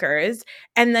bonkers.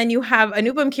 And then you have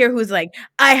Anupam Kher who's like,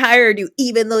 I hired you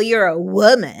even though you're a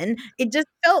woman. It just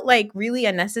felt like really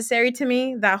unnecessary to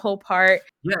me, that whole part.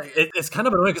 Yeah, it's kind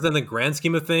of annoying because in the grand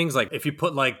scheme of things, like if you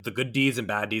put like the good deeds and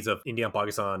bad deeds of India and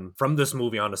Pakistan from this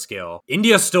movie on a scale,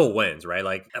 India still wins, right?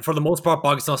 Like for the most part,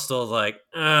 Pakistan still is like,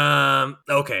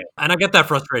 okay. And I get that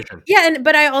frustration. Yeah,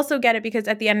 but I also get it because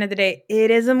at the end of the day,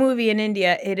 it is a movie in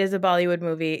India. It is a Bollywood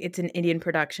movie. It's an Indian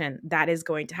production. That is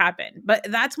going to happen. But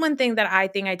that's one thing that I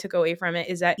think I took away from it,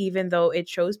 is that even though it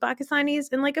shows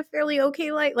Pakistanis in like a fairly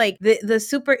okay light, like the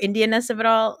super Indianness of it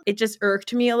all, it just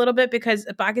irked me a little bit because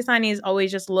Pakistanis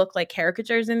always just look like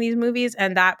caricatures in these movies,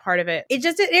 and that part of it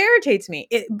irritates me.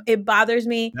 It bothers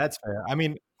me. That's fair. I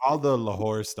mean, all the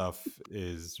Lahore stuff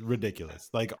is ridiculous.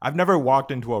 Like, I've never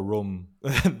walked into a room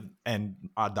and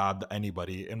adabed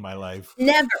anybody in my life.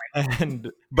 Never.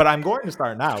 But I'm going to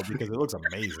start now because it looks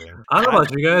amazing. I don't know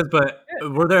about you guys, but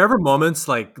were there ever moments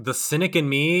like the cynic in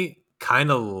me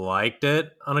kind of liked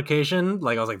it on occasion?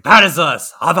 Like I was like, that is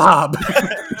us, Adab,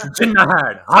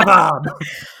 Jinnahad, Adab.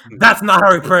 That's not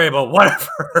how we pray, but whatever.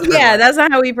 Yeah, that's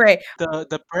not how we pray.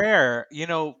 The prayer,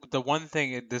 the one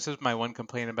thing, this is my one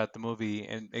complaint about the movie,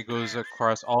 and it goes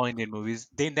across all Indian movies,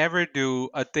 they never do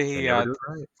a tahiyyat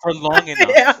for long enough.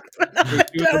 Yeah. They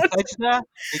do the sajda,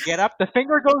 they get up, the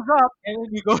finger goes up, and then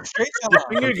you go straight to the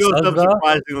finger goes up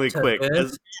surprisingly quick,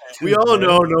 because we all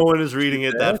know no one is reading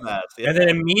it that fast. Yeah. And then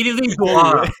immediately go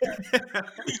on.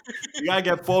 You gotta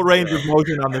get full range of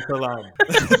motion on the salam.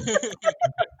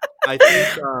 I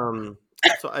think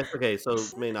Okay, so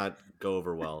this may not go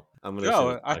over well. I'm gonna assume No,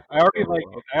 it's not I gonna already go over like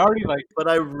well. it. I already like But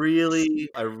I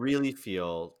really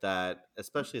feel that,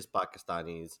 especially as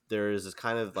Pakistanis, there is this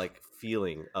kind of like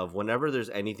feeling of whenever there's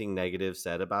anything negative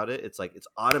said about it, it's like it's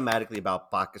automatically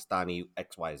about Pakistani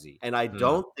XYZ. And I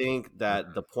don't think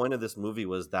that the point of this movie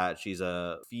was that she's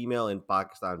a female in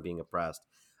Pakistan being oppressed.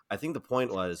 I think the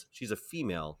point was she's a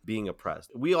female being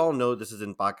oppressed. We all know this is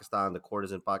in Pakistan. The court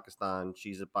is in Pakistan.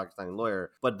 She's a Pakistani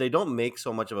lawyer, but they don't make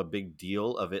so much of a big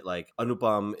deal of it. Like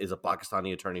Anupam is a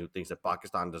Pakistani attorney who thinks that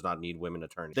Pakistan does not need women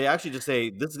attorneys. They actually just say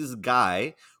this is a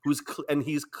guy and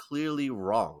he's clearly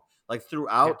wrong. Like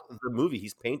throughout the movie,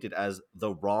 he's painted as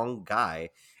the wrong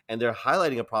guy, and they're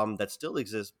highlighting a problem that still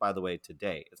exists, by the way,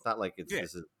 today. It's not like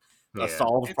this is a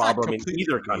solved problem in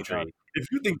either country. If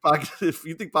you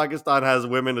think Pakistan has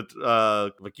women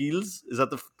vakils, is that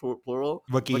the plural?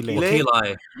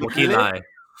 Wakilai.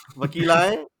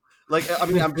 Like, I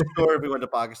mean, I'm sure if we went to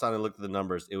Pakistan and looked at the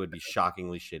numbers, it would be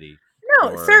shockingly shitty.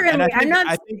 No, certainly. And I'm not.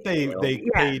 I think they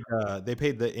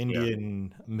paid the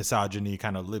Indian misogyny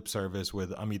kind of lip service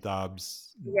with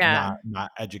Amitabh's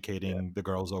not educating the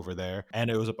girls over there, and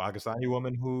it was a Pakistani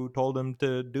woman who told him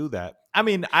to do that. I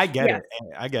mean, I get it.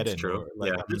 I get it. True.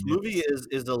 Like, this movie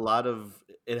is a lot of.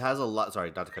 It has a lot.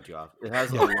 Sorry, not to cut you off. It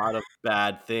has a lot of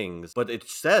bad things, but it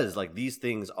says like these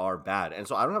things are bad, and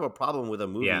so I don't have a problem with a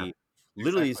movie.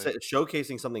 Literally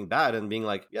showcasing something bad and being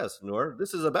like, yes, Noor,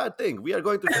 this is a bad thing. We are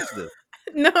going to fix this.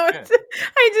 No,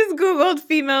 I just Googled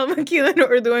female vakil in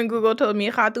Urdu and Google told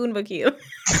me Khatun vakil.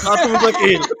 Khatun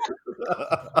vakil.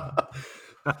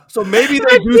 So maybe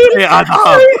they do say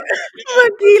adab.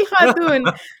 Vakil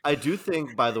Khatun. I do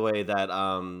think, by the way, that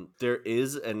there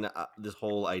is this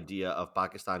whole idea of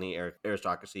Pakistani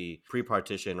aristocracy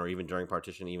pre-partition or even during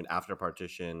partition, even after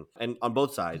partition, and on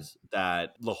both sides,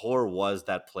 that Lahore was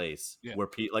that place where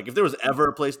like if there was ever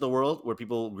a place in the world where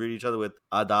people greet each other with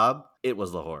adab, it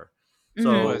was Lahore.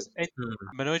 So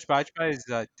Manoj Bajpayee's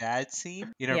dad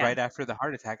scene, right after the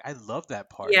heart attack, I love that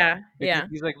part. Because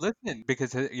he's like, listen,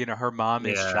 because her mom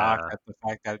is shocked at the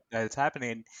fact that it's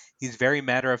happening, and he's very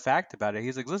matter of fact about it.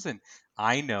 He's like, listen,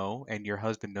 I know, and your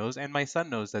husband knows, and my son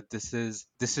knows that this is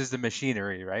the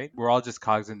machinery, right? We're all just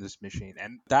cogs in this machine,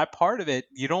 and that part of it,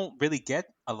 you don't really get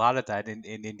a lot of that in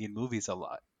Indian movies a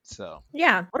lot. So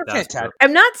what a fantastic.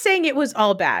 I'm not saying it was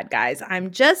all bad, guys. I'm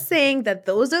just saying that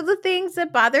those are the things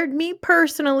that bothered me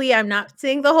personally. I'm not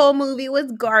saying the whole movie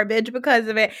was garbage because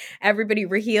of it. Everybody,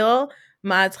 Raheel,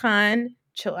 Maz Khan,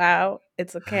 chill out.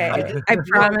 It's okay. I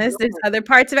promise there's other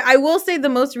parts of it. I will say the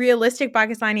most realistic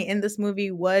Pakistani in this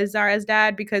movie was Zara's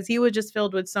dad, because he was just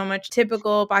filled with so much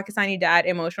typical Pakistani dad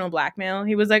emotional blackmail.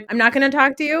 He was like, I'm not going to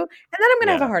talk to you, and then I'm going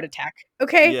to have a heart attack.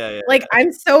 Okay?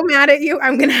 I'm so mad at you.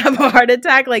 I'm going to have a heart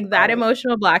attack. Like, that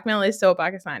emotional blackmail is so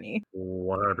Pakistani.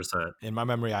 100%. In my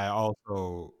memory, I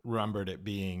also remembered it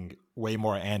being way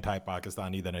more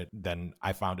anti-Pakistani than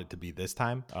I found it to be this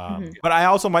time. But I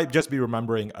also might just be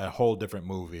remembering a whole different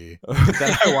movie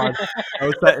that I watched.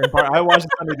 I watched the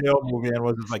Sunny Deol movie and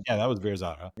was just like, yeah, that was Veer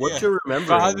Zara. What you're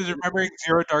remembering? Fahad is remembering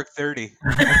Zero Dark 30.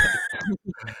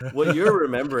 What you're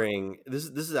remembering, this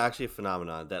is actually a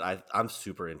phenomenon that I'm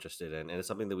super interested in, and it's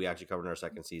something that we actually covered in our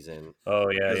second season.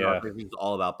 It's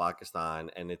all about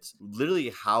Pakistan, and it's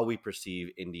literally how we perceive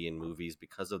Indian movies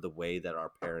because of the way that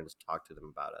our parents talk to them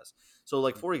about us. So,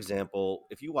 like, for example,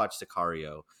 if you watch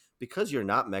Sicario, because you're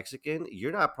not Mexican,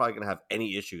 you're not probably going to have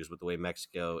any issues with the way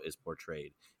Mexico is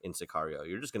portrayed in Sicario.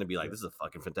 You're just going to be like, this is a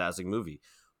fucking fantastic movie.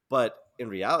 But in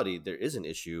reality, there is an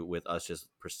issue with us just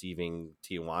perceiving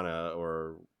Tijuana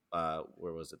or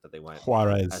where was it that they went?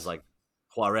 Juarez. As like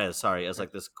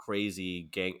this crazy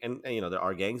gang. And there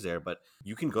are gangs there, but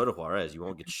you can go to Juarez. You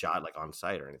won't get shot like on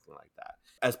sight or anything like that.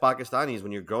 As Pakistanis,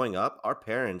 when you're growing up, our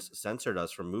parents censored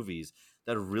us from movies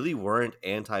that really weren't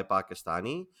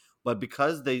anti-Pakistani. But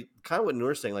because they, kind of what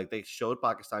Noor's saying, like they showed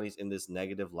Pakistanis in this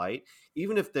negative light,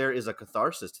 even if there is a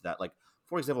catharsis to that. Like,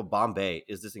 for example, Bombay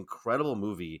is this incredible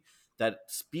movie that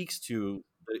speaks to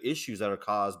the issues that are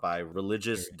caused by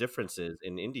religious differences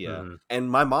in India. And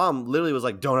my mom literally was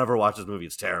like, don't ever watch this movie.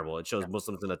 It's terrible. It shows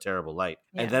Muslims in a terrible light.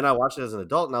 And then I watched it as an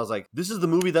adult and I was like, this is the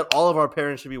movie that all of our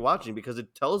parents should be watching, because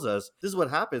it tells us this is what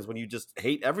happens when you just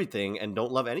hate everything and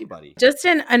don't love anybody. Just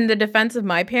in the defense of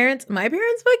my parents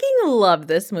fucking love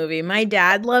this movie. My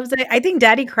dad loves it. I think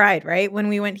Daddy cried, right?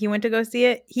 When he went to go see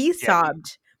it. He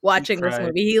sobbed watching this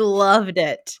movie. He loved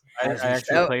it. I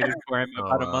actually played it for him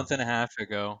about a month and a half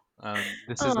ago.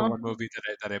 This is the one movie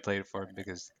that I played for him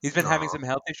because he's been having some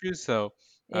health issues. So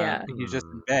Yeah. He was just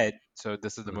in bed. So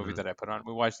this is the movie that I put on.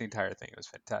 We watched the entire thing. It was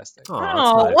fantastic.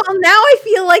 Oh, well, now I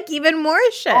feel like even more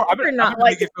shit I'm for gonna not make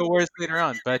like you feel worse later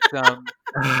on. But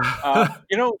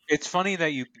it's funny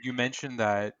that you mentioned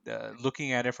that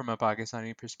looking at it from a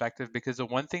Pakistani perspective, because the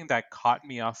one thing that caught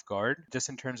me off guard, just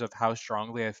in terms of how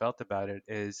strongly I felt about it,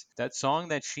 is that song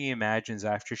that she imagines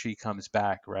after she comes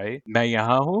back, right? Main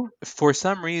Yahan Hu. For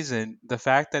some reason, the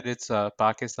fact that it's a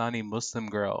Pakistani Muslim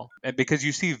girl, and because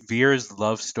you see Veer's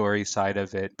love story side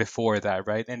of it before that,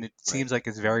 right? And it seems like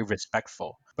it's very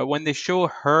respectful. But when they show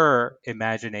her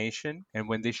imagination and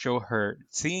when they show her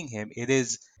seeing him, it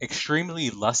is extremely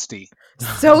lusty.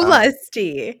 so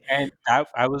lusty. And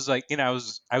I was like, I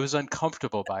was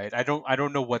uncomfortable by it. I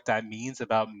don't know what that means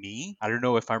about me. I don't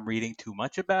know if I'm reading too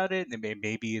much about it. And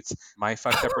maybe it's my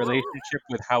fucked up relationship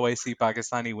with how I see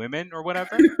Pakistani women or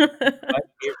whatever. But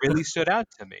it really stood out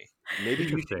to me. Maybe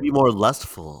you should be more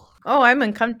lustful. Oh, I'm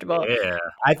uncomfortable. Yeah.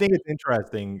 I think it's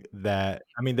interesting that,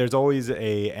 I mean, there's always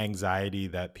a anxiety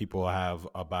that people have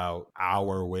about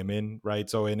our women, right?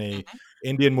 So in a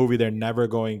Indian movie, they're never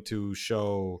going to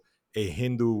show a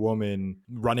Hindu woman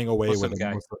running away Muslim with a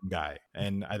guy. Muslim guy.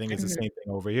 And I think it's the same thing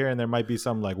over here. And there might be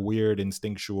some like weird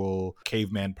instinctual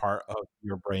caveman part of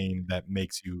your brain that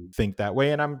makes you think that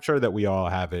way. And I'm sure that we all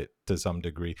have it to some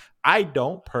degree. I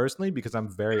don't personally, because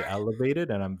I'm very elevated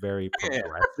and I'm very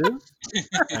progressive.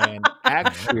 And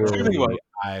actually,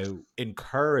 I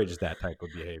encourage that type of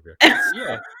behavior.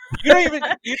 Yeah. You don't even.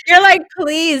 You're like,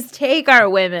 please take our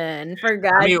women, for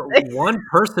God's sake. One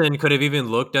person could have even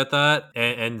looked at that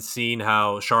and seen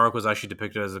how Shah Rukh was actually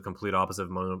depicted as a complete opposite of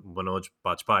Manoj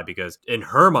Bajpayee, because in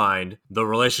her mind, the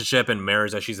relationship and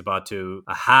marriage that she's about to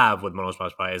have with Manoj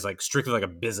Bajpayee is like strictly like a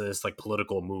business, like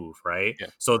political move, right? Yeah.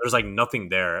 So there's like nothing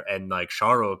there. And like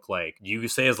Shah Rukh, like you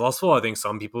say is lustful. I think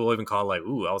some people will even call it like,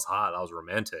 ooh, that was hot, that was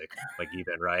romantic, like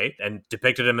even, right? And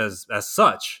depicted him as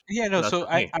such. Yeah, no. So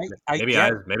maybe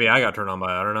I got turned on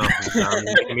by it. I don't know.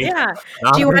 Yeah.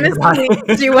 Do you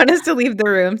want us to leave the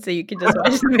room so you can just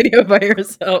watch the video by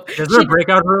yourself? Is there a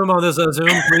breakout room on this Zoom,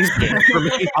 please? For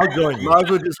me, I'll join you. Might as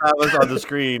well just have us on the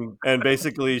screen and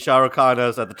basically Shah Rukh Khan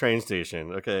us at the train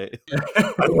station. Okay.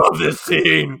 I love this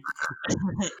scene.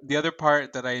 The other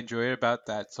part that I enjoyed about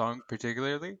that song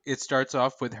particularly, it starts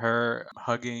off with her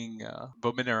hugging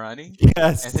Boman Irani.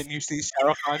 Yes. And then you see Shah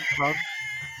Rukh Khan come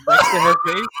next to her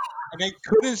face. And I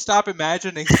couldn't stop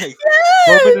imagining like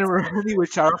Boman Irani with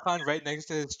Shah Rukh Khan right next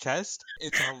to his chest.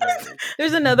 It's hilarious.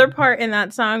 There's another part in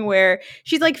that song where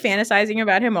she's like fantasizing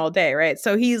about him all day, right?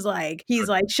 So he's like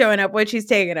showing up when she's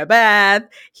taking a bath.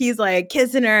 He's like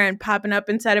kissing her and popping up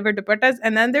inside of her dupattas.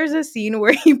 And then there's a scene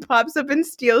where he pops up and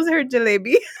steals her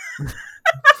jalebi.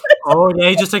 Oh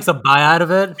yeah, he just takes a bite out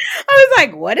of it. I was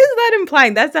like, what is that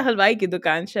implying? That's the halwai ki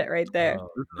dukaan shit right there.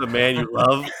 This is the man you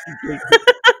love.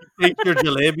 Take your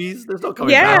jalebis. There's no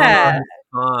coming back.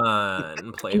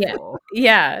 Fun, playful.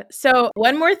 Yeah. So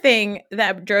one more thing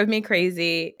that drove me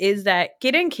crazy is that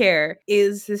Kiran Kher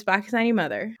is his Pakistani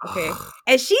mother. Okay.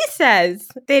 And she says,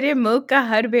 Tere mulk ka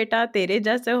har beta tere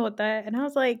jaisa hota hai. And I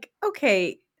was like,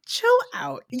 okay, chill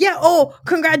out. Yeah. Oh,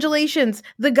 congratulations.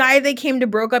 The guy that came to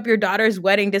broke up your daughter's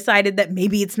wedding decided that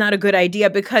maybe it's not a good idea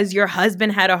because your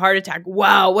husband had a heart attack.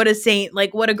 Wow, what a saint.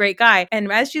 Like, what a great guy. And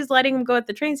as she's letting him go at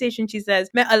the train station, she says,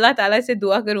 Main Allah Ta'ala se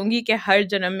dua karungi ke har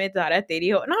janam mein Zara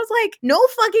teri ho. And I was like, no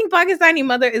fucking Pakistani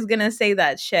mother is going to say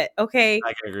that shit. Okay.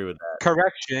 I can agree with that.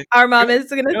 Correction. Our mom is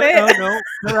going to say it. No.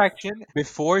 Correction.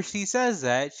 Before she says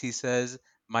that, she says,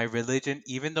 my religion,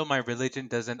 even though my religion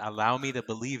doesn't allow me to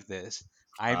believe this,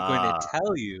 I'm going to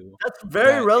tell you. That's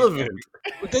very relevant.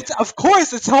 Of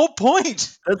course, it's the whole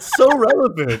point. That's so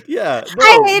relevant. Yeah. No,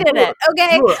 I hated it.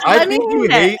 Okay. I think you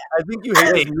hate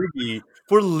this movie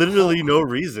for literally no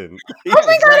reason. Oh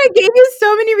my God, I gave you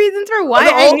so many reasons for why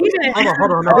I hate it.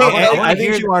 Hold on. I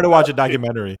think she wanted to watch a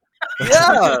documentary.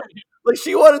 Yeah. Like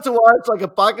she wanted to watch like a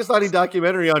Pakistani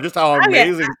documentary on just how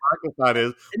amazing Pakistan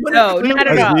is. No, not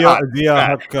at all.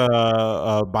 Zia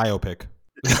Huq biopic.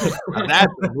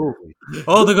 That's the movie.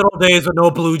 Oh, the good old days with no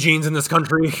blue jeans in this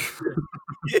country.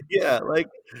 Yeah,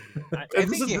 like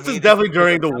this is definitely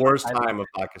during the worst time of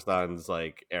Pakistan's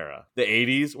like era. The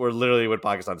 80s were literally when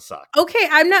Pakistan sucked. Okay,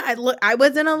 I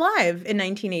wasn't alive in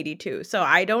 1982, so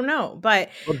I don't know. But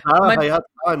Hayat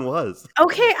Khan was.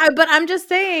 Okay, but I'm just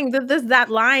saying that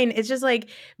line is just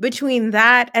like between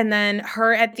that and then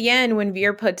her at the end when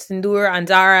Veer puts sindoor on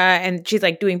Zara and she's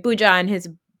like doing puja on his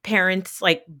parents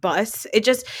like bus.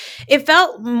 It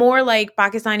felt more like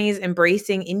Pakistanis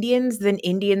embracing Indians than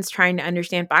Indians trying to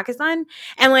understand Pakistan.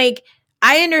 And like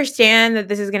I understand that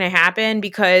this is going to happen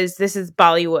because this is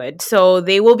Bollywood. So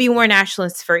they will be more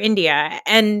nationalists for India.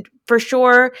 And for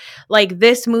sure, like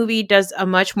this movie does a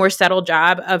much more settled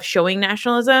job of showing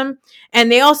nationalism. And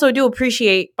they also do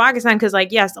appreciate Pakistan because, like,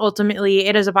 yes, ultimately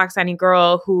it is a Pakistani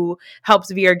girl who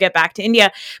helps Veer get back to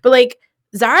India. But like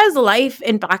Zara's life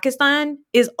in Pakistan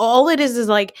is all it is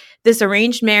like this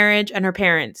arranged marriage and her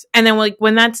parents. And then like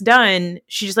when that's done,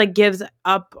 she just like gives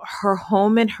up her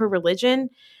home and her religion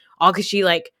all because she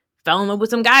like fell in love with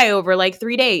some guy over like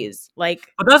 3 days. Like,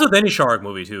 but that's with any Shark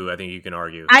movie too. I think you can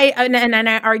argue. And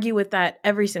I argue with that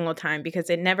every single time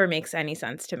because it never makes any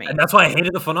sense to me. And that's why I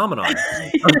hated the phenomenon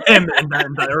of him in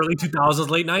the early 2000s,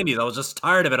 late 90s. I was just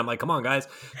tired of it. I'm like, come on, guys,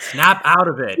 snap out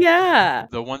of it. Yeah.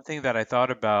 The one thing that I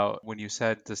thought about when you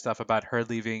said the stuff about her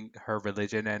leaving her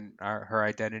religion and her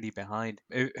identity behind.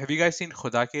 Have you guys seen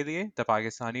Khuda Ke Liye, the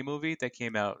Pakistani movie that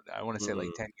came out, I want to say like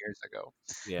 10 years ago?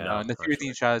 Yeah.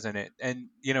 Nasiruddin Shah is in it. And,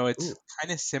 you know, it's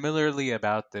kind of similarly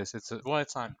about this. It's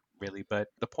not really, but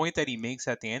the point that he makes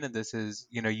at the end of this is,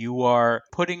 you know, you are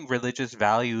putting religious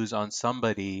values on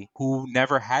somebody who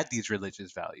never had these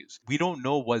religious values. We don't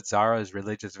know what Zara's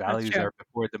religious values are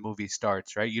before the movie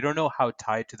starts, right? You don't know how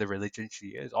tied to the religion she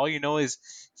is. All you know is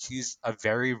she's a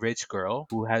very rich girl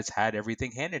who has had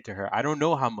everything handed to her. I don't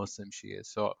know how Muslim she is.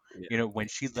 So, you know, when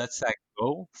she lets that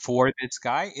go for this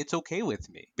guy, it's okay with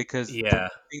me because the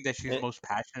thing that she's most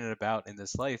passionate about in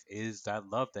this life is that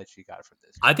love that she got from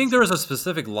this. I think there was a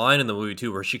specific line in the movie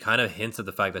too where she kind of hints at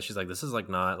the fact that she's like, this is like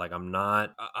not like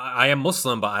I am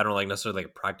Muslim, but I don't like necessarily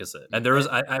like practice it. And there was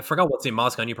I forgot what's in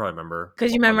Moscow, and you probably remember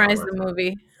because you memorized the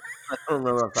movie. I don't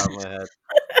remember off the top of my head.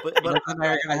 But Maz and I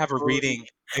are gonna have a reading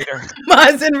later.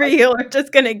 Maz and Raheel are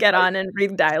just gonna get on and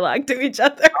read dialogue to each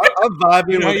other. I'm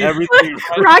vibing with everything.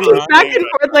 Rocky's back and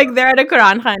forth like they're at a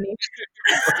Quran Khani.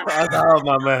 Oh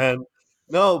my man.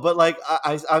 No, but like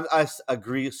I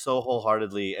agree so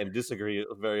wholeheartedly and disagree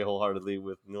very wholeheartedly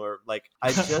with Noor. Like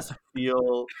I just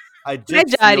feel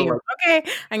okay,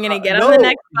 I'm gonna get on the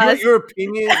next bus. Your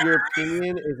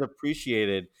opinion is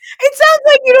appreciated. It sounds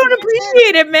like you don't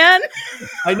appreciate it, man.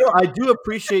 I know, I do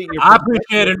appreciate your. I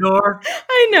appreciate it, Noor.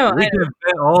 I know. We can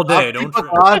bet all day. Don't.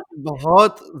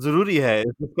 बहुत ज़रूरी है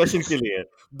इस discussion के लिए,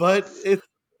 but it's.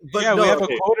 But yeah, no, we have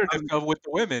okay. a quota with the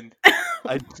women.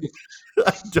 I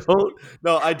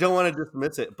don't want to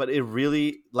dismiss it, but it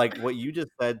really, like what you just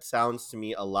said sounds to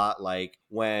me a lot like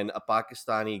when a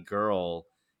Pakistani girl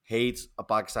hates a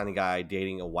Pakistani guy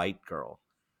dating a white girl,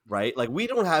 right? Like we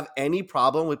don't have any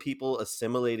problem with people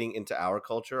assimilating into our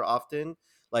culture often.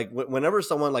 Like whenever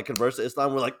someone like converts to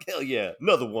Islam, we're like, hell yeah,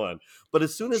 another one. But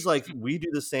as soon as like we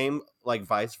do the same, like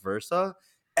vice versa,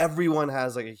 everyone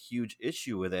has like a huge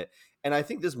issue with it. And I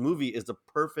think this movie is the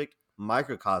perfect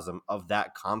microcosm of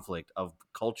that conflict of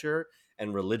culture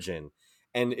and religion.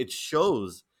 And it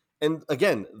shows, and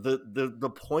again,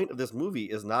 the point of this movie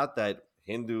is not that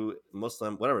Hindu,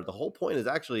 Muslim, whatever. The whole point is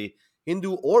actually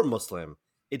Hindu or Muslim.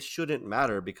 It shouldn't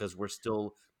matter because we're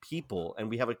still people and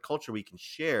we have a culture we can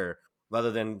share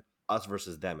rather than us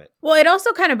versus them. Well, it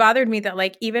also kind of bothered me that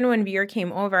like even when Veer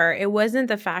came over, it wasn't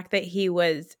the fact that he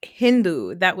was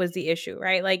Hindu that was the issue,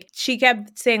 right? Like she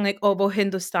kept saying like, oh, bo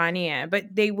Hindustani hai,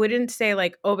 but they wouldn't say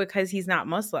like, oh, because he's not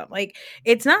Muslim. Like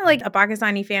it's not like a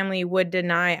Pakistani family would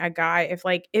deny a guy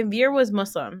if Veer was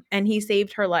Muslim and he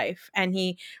saved her life and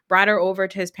he brought her over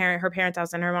to her parents'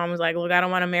 house and her mom was like, look, I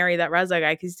don't want to marry that Raza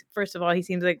guy because first of all, he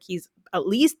seems like he's at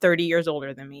least 30 years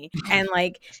older than me. And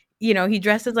like, you know, he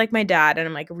dresses like my dad and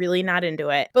I'm like really not into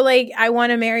it. But like, I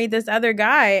want to marry this other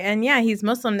guy and yeah, he's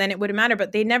Muslim, then it wouldn't matter.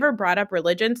 But they never brought up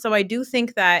religion. So I do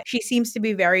think that she seems to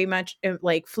be very much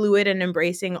like fluid and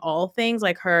embracing all things.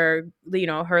 Like her, you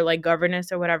know, her like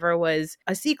governess or whatever was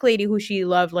a Sikh lady who she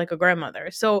loved like a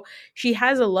grandmother. So she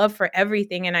has a love for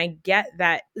everything. And I get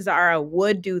that Zara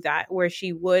would do that where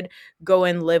she would go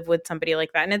and live with somebody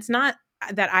like that. And it's not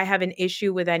that I have an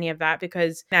issue with any of that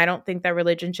because I don't think that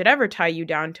religion should ever tie you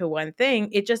down to one thing.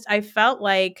 It just, I felt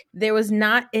like there was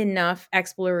not enough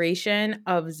exploration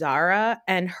of Zara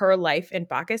and her life in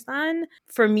Pakistan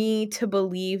for me to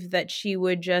believe that she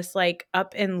would just like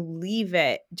up and leave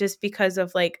it just because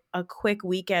of like a quick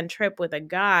weekend trip with a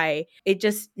guy. It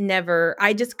just never,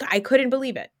 I couldn't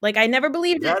believe it. Like I never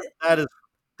believed it.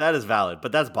 That is valid,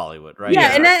 but that's Bollywood, right?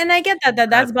 Yeah, and I get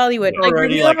that's Bollywood. Like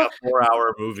already like a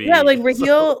 4-hour movie. Yeah, like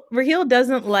Raheel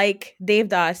doesn't like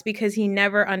Devdas because he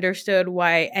never understood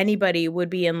why anybody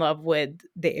would be in love with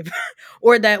Dev,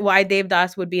 or that why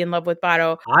Devdas would be in love with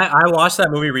Paro. I watched that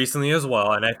movie recently as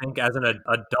well, and I think as an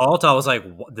adult, I was like,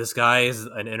 this guy is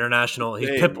an international.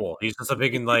 He's Pitbull. He's just a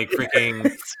big like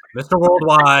freaking Mr.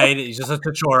 Worldwide. He's just a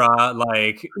Tachora.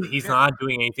 Like he's not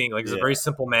doing anything. Like he's a very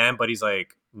simple man, but he's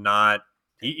like not.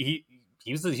 He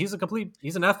he's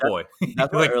an F boy.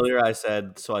 That's why Like, earlier I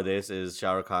said Swades is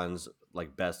Shah Rukh Khan's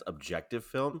like best objective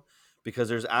film, because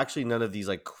there's actually none of these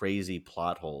like crazy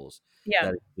plot holes Yeah.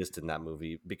 that exist in that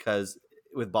movie. Because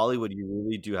with Bollywood, you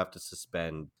really do have to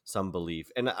suspend some belief,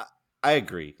 and I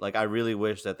agree. Like, I really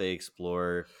wish that they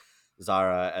explore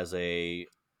Zara as a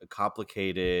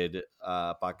complicated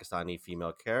Pakistani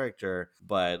female character.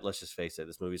 But let's just face it,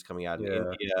 this movie's coming out in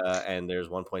India, and there's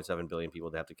 1.7 billion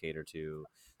people they have to cater to.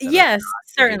 Yes,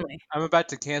 certainly. I'm about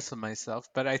to cancel myself,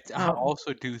 but I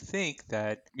also do think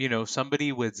that,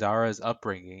 somebody with Zara's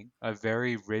upbringing, a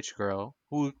very rich girl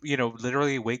who,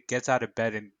 literally gets out of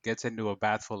bed and gets into a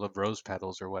bath full of rose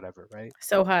petals or whatever, right?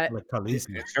 So hot. Like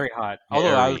Khaleesi. It's very hot.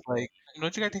 Although I was like,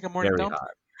 don't you gotta take a morning Very dump? hot.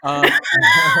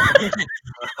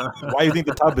 Why do you think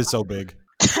the tub is so big?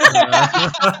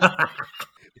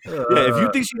 Yeah, if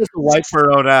you think she has to wipe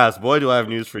her own ass, boy, do I have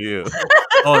news for you.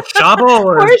 Oh,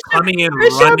 Shabo is coming in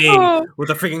running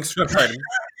with a freaking scrub head.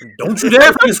 Don't you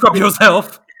dare freaking scrub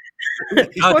yourself.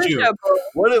 Not you.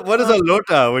 What is a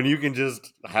lota when you can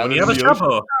just have When it you have a in the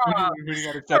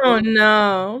ocean? Shabo. Oh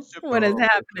no. What is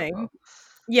happening?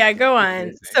 Yeah, go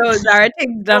on. So Zara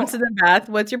takes dumps in the bath.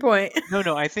 What's your point?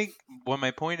 No, I think what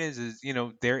my point is,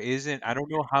 there isn't, I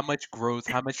don't know how much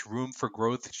room for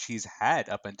growth she's had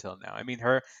up until now. I mean,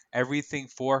 everything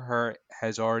for her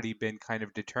has already been kind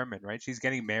of determined, right? She's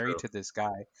getting married to this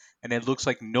guy, and it looks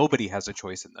like nobody has a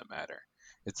choice in the matter.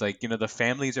 It's like, the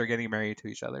families are getting married to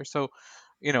each other. So,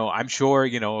 I'm sure,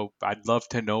 I'd love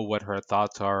to know what her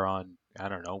thoughts are on, I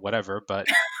don't know, whatever, but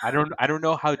I don't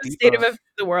know how deep state of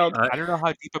the world. I don't know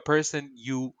how deep a person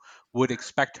you would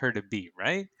expect her to be,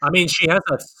 right? I mean, she has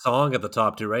that song at the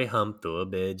top too, right? Hum to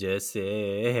be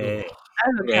jaise.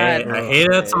 Yeah, I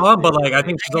hate that song, but like I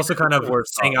think she's also kind of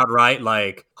saying outright,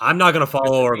 like, I'm not gonna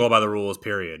follow or go by the rules,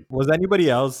 period. Was anybody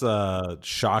else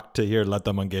shocked to hear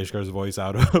Lata Mangeshkar's voice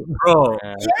out of Bro?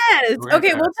 Yes.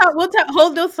 Okay, we'll talk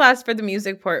hold those thoughts for the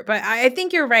music part. But I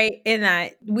think you're right in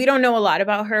that we don't know a lot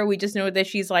about her. We just know that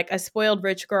she's like a spoiled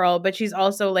rich girl, but she's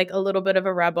also like a little bit of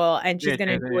a rebel, and she's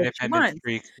gonna do what she wants.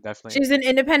 Definitely. She's an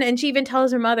independent, and she even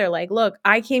tells her mother, like, look,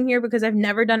 I came here because I've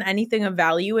never done anything of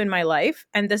value in my life,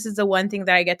 and this is the one thing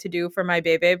that I get to do for my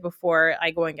baby before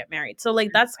I go and get married. So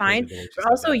like that's fine. But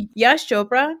also Yash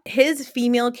Chopra, his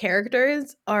female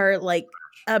characters are like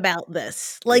about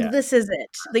this. Like this is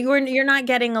it. Like you're not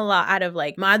getting a lot out of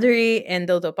like Madhuri and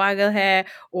Dil To Pagal Hai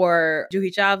or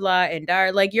Juhi Chawla and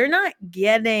Dar. Like you're not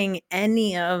getting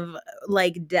any of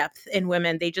like depth in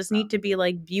women. They just need to be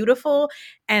like beautiful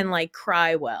and like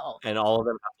cry well. And all of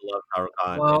them have to love Shah Rukh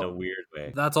Khan in a weird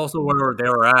way. That's also where they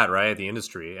were at, right? The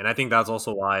industry. And I think that's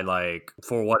also why, like,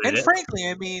 for what it is. And frankly,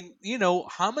 I mean,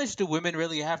 how much do women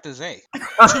really have to say?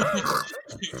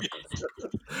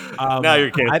 Now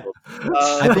you're canceled.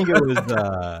 I think it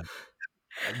was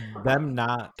them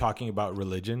not talking about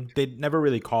religion. They never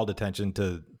really called attention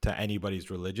to anybody's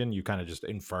religion. You kind of just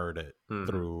inferred it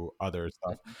through other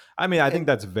stuff. I mean, I think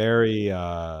that's very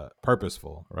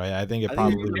purposeful, right? I think it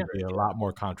probably would be a lot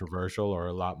more controversial or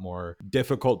a lot more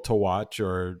difficult to watch,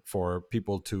 or for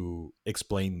people to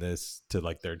explain this to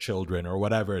like their children or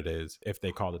whatever it is if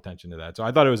they called attention to that. So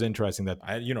I thought it was interesting that,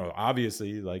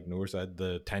 obviously, like Noor said,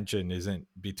 the tension isn't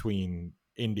between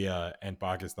India and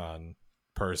Pakistan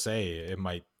per se.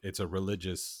 It's a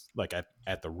religious, like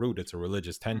at the root, it's a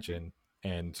religious tension.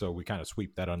 And so we kind of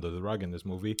sweep that under the rug in this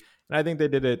movie. And I think they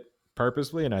did it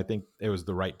purposely, and I think it was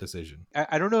the right decision.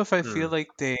 I don't know if I feel like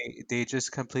they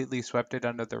just completely swept it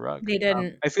under the rug. They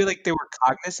didn't. I feel like they were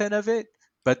cognizant of it,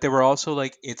 but they were also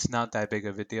like, it's not that big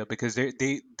of a deal, because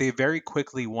they very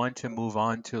quickly want to move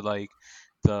on to like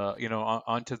the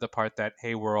onto the part that,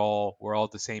 hey, we're all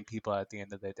the same people at the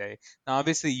end of the day. Now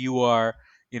obviously we're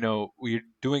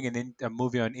doing a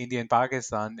movie on India and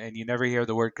Pakistan, and you never hear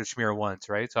the word Kashmir once,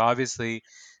 right? So obviously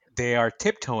they are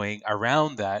tiptoeing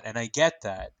around that, and I get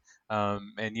that.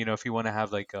 And if you want to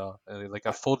have like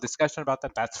a full discussion about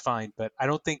that, that's fine. But I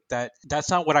don't think that's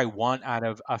not what I want out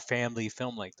of a family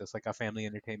film like this, like a family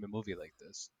entertainment movie like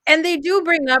this. And they do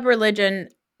bring up religion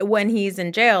when he's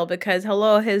in jail, because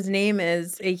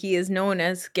he is known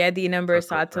as Gedi number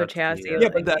 786. Yeah,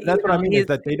 but that's what I mean, is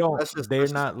that they're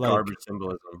not like garbage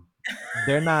symbolism.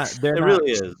 They're not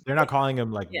really is. They're not calling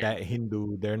him like that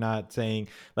Hindu. They're not saying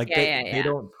like they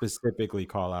don't specifically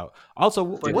call out.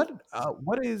 Also,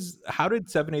 how did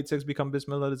 786 become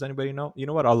Bismillah? Does anybody know? You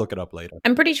know what? I'll look it up later.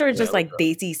 I'm pretty sure it's just like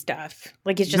Desi stuff.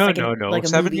 Like it's just like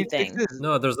a movie thing.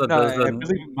 No, there's the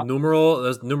numeral.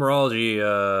 There's numerology.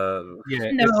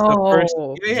 It's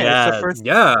the first.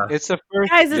 Guys, it's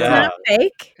not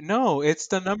fake. No, it's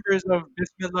the numbers of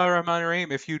Bismillah Rahman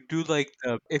Rahim. If you do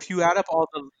if you add up all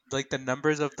like the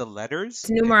numbers of the letters.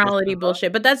 It's numerology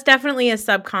bullshit, but that's definitely a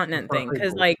subcontinent thing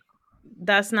because like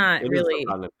that's not really.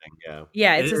 Subcontinent thing, yeah.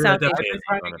 Yeah, it's a South Asian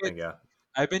Asian. thing.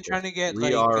 I've been trying to get We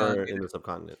like are in the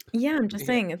subcontinent. Yeah, I'm just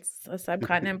saying it's a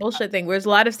subcontinent bullshit thing. There's a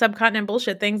lot of subcontinent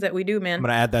bullshit things that we do, man. I'm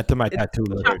gonna add that to my tattoo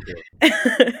list.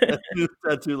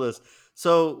 Tattoo list.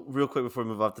 So real quick before we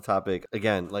move off the topic,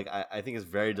 again, like I think it's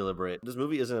very deliberate. This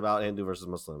movie isn't about Hindu versus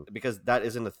Muslim because that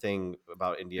isn't a thing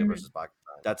about India versus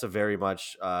Pakistan. That's a very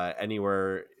much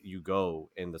anywhere you go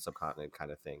in the subcontinent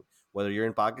kind of thing. Whether you're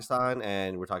in Pakistan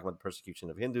and we're talking about the persecution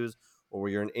of Hindus, or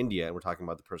you're in India and we're talking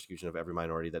about the persecution of every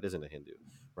minority that isn't a Hindu,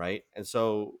 right? And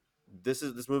so this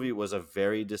movie was a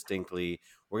very distinctly,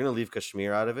 we're going to leave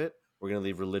Kashmir out of it. We're going to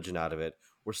leave religion out of it.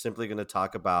 We're simply going to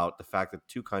talk about the fact that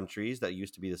two countries that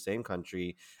used to be the same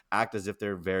country act as if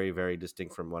they're very, very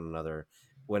distinct from one another,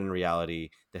 when in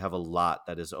reality, they have a lot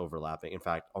that is overlapping. In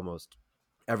fact, almost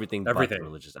everything. But the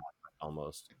religious aspect,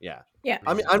 almost. Yeah.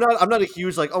 I mean, I'm not a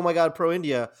huge like, oh my God, pro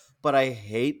India, but I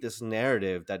hate this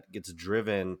narrative that gets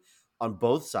driven on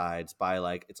both sides by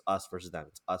like it's us versus them,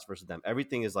 it's us versus them.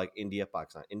 Everything is like India,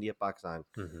 Pakistan,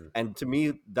 and to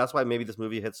me, that's why maybe this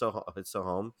movie hits so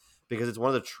home, because it's one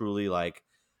of the truly like,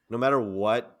 no matter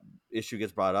what issue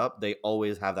gets brought up, they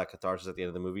always have that catharsis at the end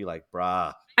of the movie, like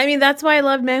brah. I mean, that's why I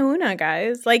love Mehuna,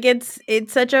 guys. Like it's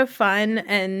such a fun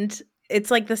and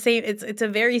it's like the same. It's a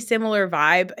very similar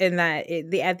vibe in that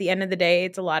at the end of the day,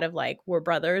 it's a lot of like we're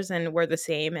brothers and we're the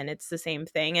same and it's the same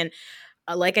thing. And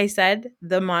like I said,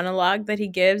 the monologue that he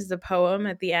gives, the poem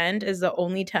at the end, is the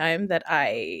only time that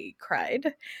I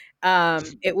cried.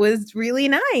 It was really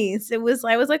nice. I was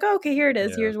like, oh, okay, here it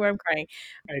is. Yeah. Here's where I'm crying.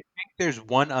 I think there's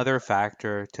one other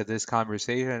factor to this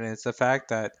conversation, and it's the fact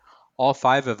that all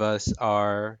five of us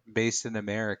are based in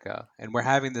America, and we're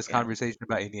having this conversation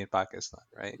about India and Pakistan,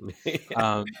 right?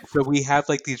 So we have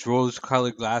like these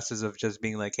rose-colored glasses of just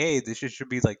being like, hey, this should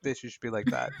be like this, it should be like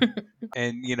that.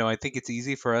 And, you know, I think it's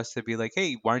easy for us to be like,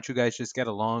 hey, why don't you guys just get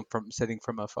along from sitting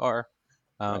from afar?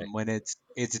 When it's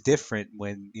different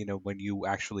when, you know, when you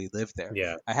actually live there.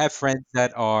 Yeah. I have friends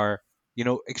that are, you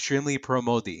know, extremely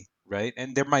pro-Modi, right?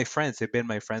 And they're my friends. They've been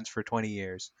my friends for 20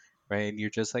 years, right? And you're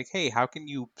just like, hey, how can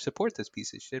you support this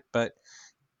piece of shit? But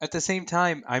at the same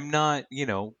time, I'm not, you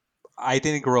know, I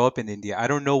didn't grow up in India. I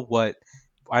don't know what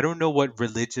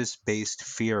religious-based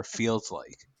fear feels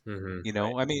like. You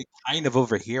know, I mean, kind of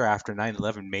over here after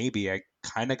 9/11, maybe I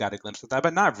kind of got a glimpse of that,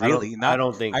 but not really. I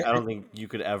don't think you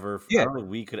could ever. I don't think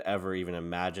we could ever even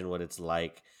imagine what it's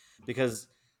like, because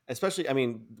especially, I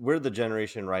mean, we're the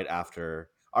generation right after.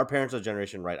 Our parents are the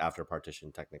generation right after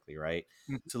partition, technically, right?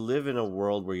 To live in a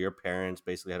world where your parents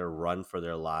basically had to run for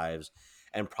their lives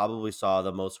and probably saw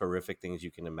the most horrific things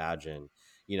you can imagine.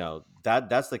 You know,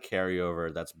 that's the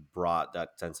carryover that's brought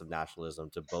that sense of nationalism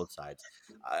to both sides.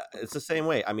 It's the same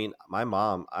way. I mean, my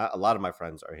mom, a lot of my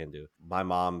friends are Hindu. My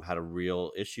mom had a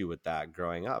real issue with that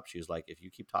growing up. She was like, if you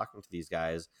keep talking to these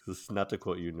guys, not to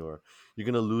quote you, Noor, you're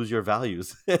going to lose your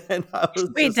values. And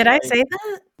wait, did I say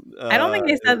that? I don't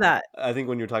think I said that. I think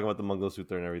when you're talking about the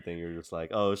Mangalsutra and everything, you're just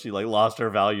like, oh, she like lost her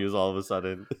values all of a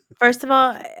sudden. First of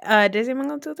all, did I say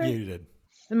Mangalsutra? Yeah, you did.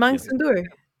 Monk Sindur.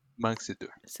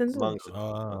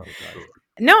 Oh,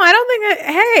 no, I don't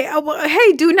think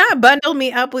hey, do not bundle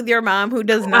me up with your mom who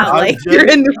does not like your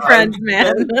Hindu friends,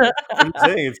 man. I'm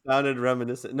saying it sounded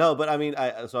reminiscent. No, but I mean,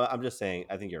 I'm just saying,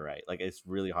 I think you're right. Like, it's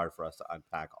really hard for us to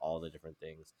unpack all the different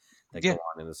things that go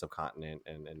on in the subcontinent,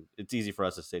 and it's easy for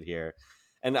us to sit here.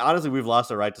 And honestly, we've lost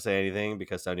the right to say anything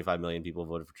because 75 million people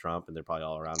voted for Trump, and they're probably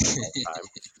all around us all the time.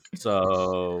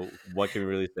 So, what can we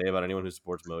really say about anyone who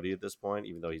supports Modi at this point?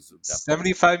 Even though he's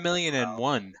 75 million and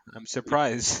one. I'm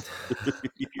surprised.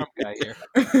 Trump guy here.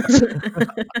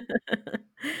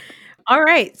 All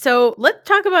right, so let's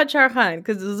talk about Shah Rukh Khan,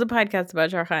 because this is a podcast about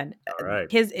Shah Rukh Khan. All right.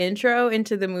 His intro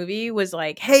into the movie was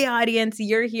like, hey, audience,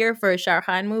 you're here for a Shah Rukh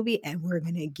Khan movie, and we're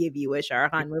going to give you a Shah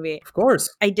Rukh Khan movie. Of course.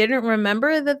 I didn't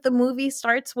remember that the movie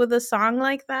starts with a song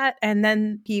like that, and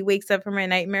then he wakes up from a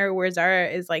nightmare where Zara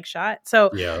is like shot.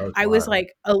 So I was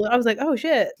like, oh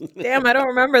shit, damn, I don't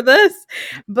remember this.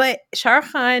 But Shah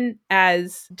Rukh Khan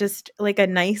as just like a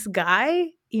nice guy,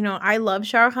 you know, I love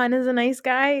Shah Rukh Khan as a nice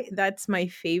guy. That's my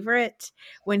favorite,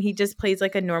 when he just plays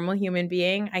like a normal human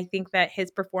being. I think that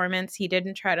his performance, he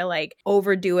didn't try to like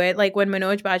overdo it. Like when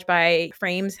Manoj Bajpayee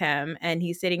frames him and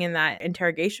he's sitting in that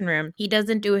interrogation room, he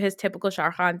doesn't do his typical Shah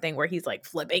Rukh Khan thing where he's like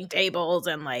flipping tables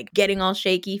and like getting all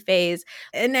shaky face.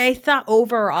 And I thought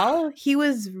overall he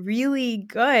was really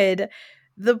good.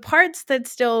 The parts that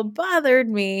still bothered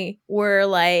me were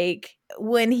like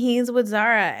when he's with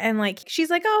Zara and like she's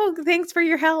like, oh, thanks for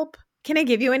your help. can I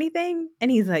give you anything? And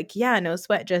he's like, yeah, no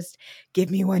sweat. Just give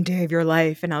me one day of your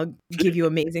life and I'll give you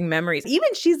amazing memories.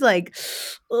 Even she's like,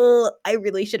 oh, I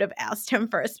really should have asked him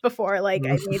first before like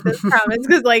I made this promise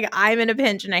because like I'm in a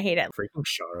pinch and I hate it. Freaking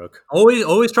Shah Rukh.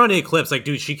 Always trying to eclipse. Like,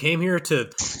 dude, she came here to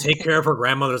take care of her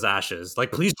grandmother's ashes.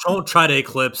 Like, please don't try to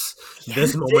eclipse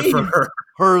this moment for her.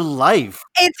 Her life.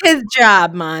 It's his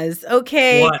job, Maz.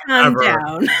 Okay, calm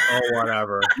down. Oh,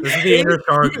 whatever. This is the inner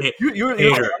Shah Rukh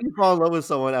You fall in love with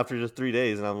someone after just 3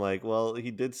 days, and I'm like, well,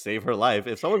 he did save her life.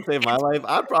 If someone saved my life,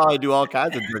 I'd probably do all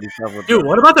kinds of dirty stuff with Dude,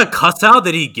 what about the cuss out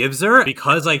that he gives her?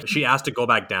 Because like she asked to go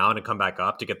back down and come back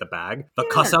up to get the bag. The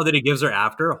cuss out that he gives her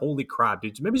after, holy crap,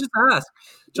 dude. Maybe just ask.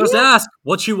 Just ask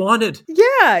what she wanted.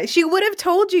 Yeah, she would have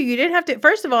told you. You didn't have to.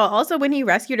 First of all, also when he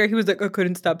rescued her, he was like, I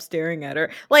couldn't stop staring at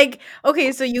her. Like,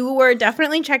 okay, so you were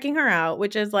definitely checking her out,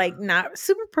 which is like not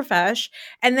super profesh.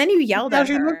 And then you yelled at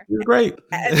her. You're great.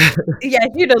 Yeah,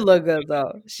 she did look good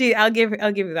though. I'll give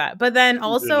you that. But then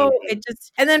also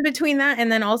and then between that and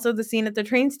then also the scene at the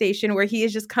train station where he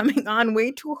is just coming on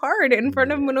way too hard in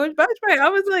front of Manoj Bajpayee. I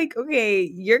was like, okay,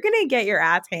 you're gonna get your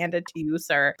ass handed to you,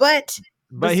 sir. But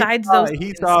besides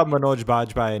he saw Manoj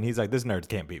Bajpayee and he's like, this nerd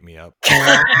can't beat me up.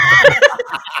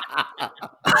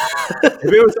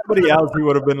 If it was somebody else, he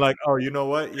would have been like, oh, you know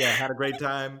what? Yeah, had a great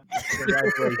time.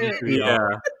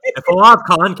 Yeah. If Alaf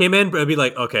Khan came in, it'd be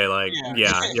like, okay, like,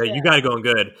 yeah, you got it going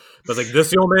good. But like,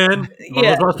 this your man?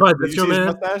 Yeah. This your man?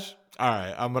 Mustache? All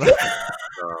right, I'm gonna.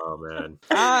 Oh man,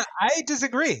 I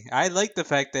disagree. I like the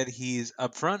fact that he's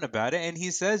upfront about it, and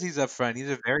he says he's upfront. He's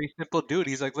a very simple dude.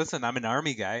 He's like, listen, I'm an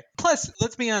army guy. Plus,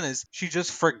 let's be honest, she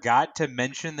just forgot to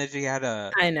mention that she had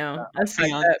a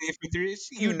fiance for 3 days.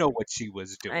 You know what she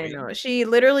was doing. I know. She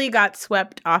literally got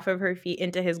swept off of her feet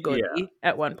into his goatee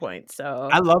at one point. So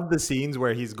I love the scenes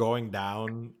where he's going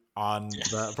down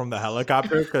from the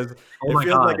helicopter because it feels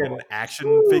like an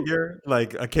action figure,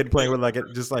 like a kid playing with like it,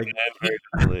 just like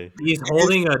he's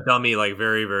holding a dummy like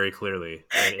very, very clearly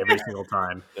every single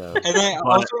time. Yeah. And I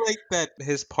also like that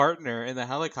his partner in the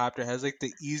helicopter has like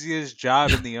the easiest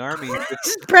job in the army.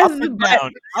 Press up and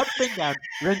down.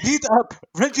 Ranjit up.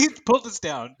 Ranjit, pull this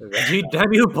down. Ranjit,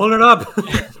 damn you, pull it up.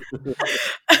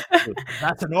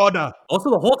 That's an order.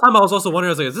 Also, the whole time I was also wondering,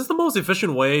 I was like, is this the most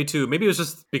efficient way to? Maybe it was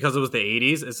just because it was the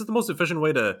 80s. Is this the most efficient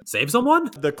way to save someone?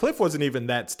 The cliff wasn't even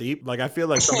that steep. Like I feel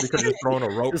like somebody could have just thrown a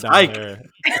rope down there.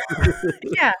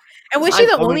 Yeah, and was she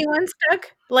the only one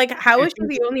stuck? Like, how was she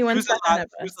the only one stuck?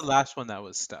 She was the last one that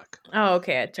was stuck. Oh,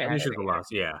 okay. I think she was the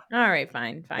last. Yeah. All right,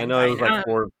 fine. I know it was like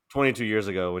 22 years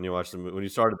ago when you watched the movie, when you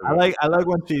started the movie. I like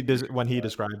when he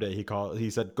described it. He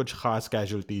said kuch khas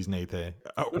casualties nahi the.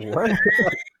 What?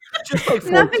 Just like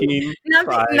 14.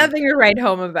 Nothing to write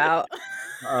home about.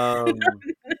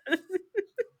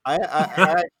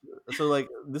 So like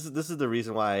this is the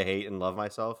reason why I hate and love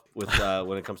myself with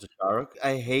when it comes to Shah Rukh.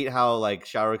 I hate how like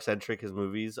Shah Rukh centric his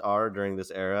movies are during this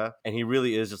era, and he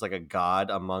really is just like a god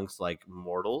amongst like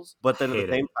mortals. But then at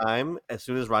the same time, as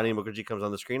soon as Rani Mukherjee comes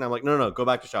on the screen, I'm like, no, go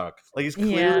back to Shah Rukh. Like he's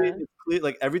clearly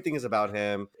like everything is about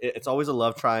him. It's always a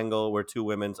love triangle where two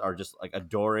women are just like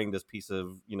adoring this piece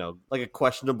of, you know, like a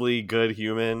questionably good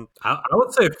human. I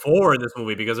would say 4 in this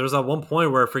movie because there's that one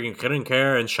point where freaking Kiran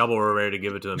Kher and Shaba were ready to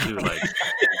give it to him too. Like,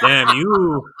 damn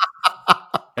you.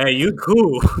 Hey, you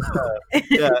cool.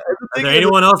 Yeah. Is there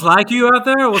anyone else like you out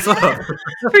there? What's up?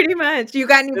 Pretty much. You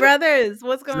got any brothers?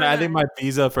 What's going on? I think my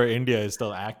visa for India is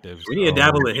still active. We need to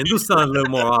dabble in Hindustan a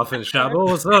little more often, Shabo.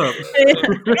 What's up?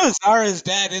 You know, Zara's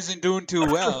dad isn't doing too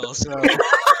well, so it's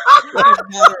a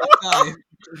matter of time.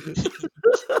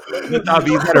 The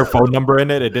visa had her phone number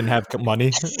in it. It didn't have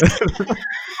money.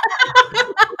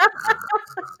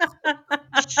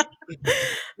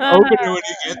 Open it when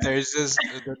you get there. It's just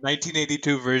the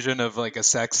 1982 version of like a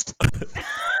sext.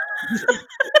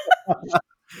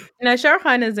 Now, Shah Rukh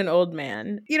Khan is an old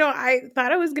man. You know, I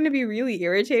thought I was going to be really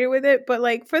irritated with it, but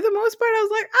like for the most part, I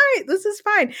was like, all right, this is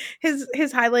fine.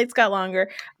 His highlights got longer.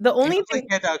 The only thing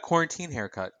he had a quarantine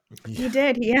haircut. He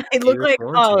did. He looked like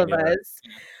all of us.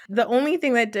 The only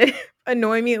thing that did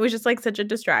annoy me, it was just like such a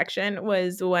distraction,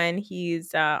 was when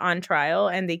he's on trial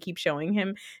and they keep showing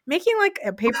him making like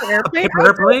a paper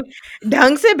airplane.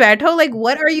 Dhang se baitho, like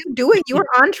what are you doing? You are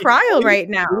on trial right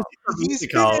now. He's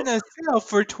been in a cell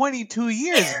for 22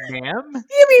 years, ma'am.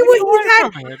 You mean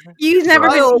what he's never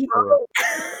been.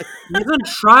 He's on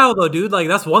trial though, dude. Like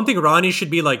that's one thing Ronnie should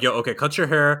be like, yo, okay, cut your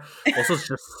hair. Also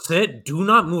just sit. Do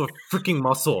not move a freaking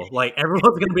muscle. Like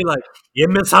everyone's gonna be like, ye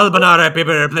misal bana raha hai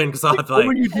paper airplane ke saath. What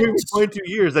were you doing for 22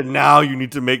 years and now you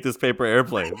need to make this paper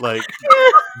airplane? Like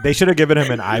They should have given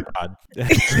him an iPod.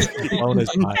 Blown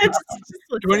his mind.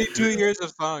 22 years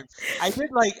of songs. I did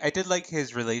like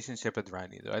his relationship with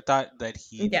Ronnie though. I thought that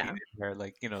he treated her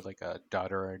like like a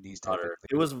daughter or a niece type of thing.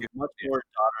 It was much more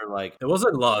daughter like. It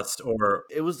wasn't lust, or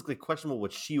it was like questionable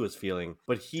what she was feeling,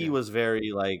 but he was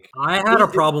very like. I had a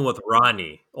problem with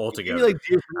Ronnie altogether. It gave me like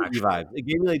Dear Zindagi vibes. It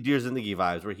gave me like Dear Zindagi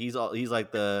vibes, where he's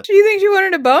like the. She thinks she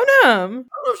wanted to bone him. I don't know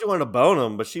if she wanted to bone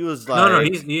him, but she was like. No,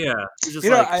 he's He was just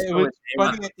it was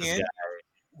funny at the end.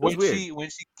 When she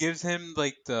gives him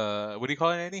like the what do you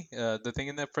call it, Annie? The thing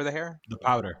in there for the hair? The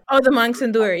powder. Oh, the Monks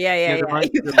Endure. Yeah. You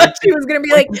thought she was gonna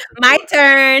be like, my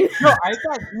turn. No, I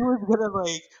thought he was gonna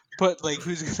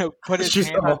who's gonna put his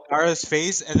hand on Dara's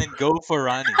face and then go for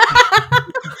Ronnie.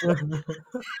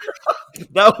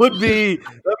 That'd be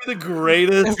the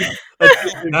greatest.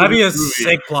 That'd be a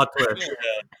sick plot twist.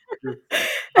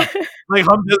 Like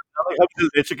I'm just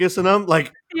Ichikis and I'm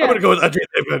like I'm gonna go with Ajay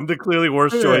Devgan, the clearly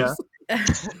worst choice.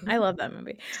 I love that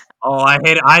movie. Oh, I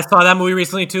hate it. I saw that movie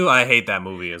recently too. I hate that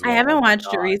movie as well. I haven't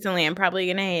watched it recently. I'm probably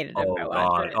gonna hate it if I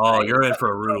watch it. Oh, you're in for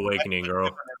a rude awakening,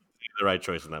 girl. The right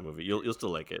choice in that movie. You'll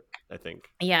still like it, I think.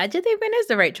 Yeah, Ajay Devgan is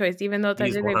the right choice, even though it's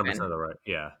He's Ajay 100% Devgan. the right.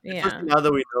 Yeah. Especially now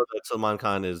that we know that Salman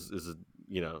Khan is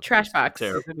trash box.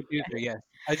 Terrible. Yes,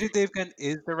 Ajay Devgan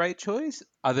is the right choice,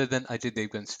 other than Ajay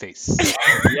Devgan's face.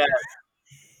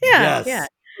 Yeah.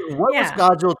 What was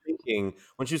Kajol thinking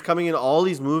when she was coming in all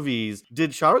these movies?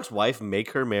 Did Shah Rukh's wife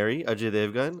make her marry Ajay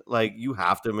Devgan? Like, you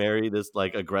have to marry this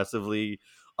like aggressively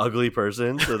ugly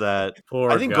person so that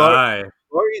Poor I think guy.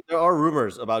 Gauri, there are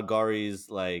rumors about Gauri's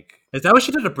like. Is that what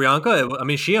she did to Priyanka? I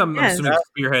mean, I'm assuming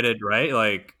spearheaded, right?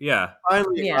 Like, yeah.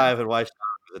 Finally arrive at why Shah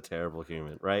Rukh is a terrible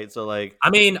human, right? So like, I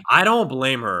mean, I don't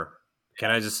blame her. Can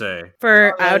I just say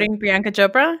for outing Priyanka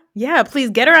Chopra? Yeah, please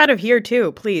get her out of here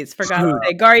too, please. For God's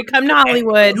sake, Gauri, come to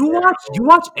Hollywood. You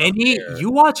watch any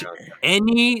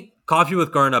Coffee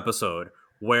with Karan episode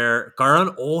where Karan,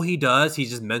 all he does, he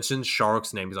just mentions Shah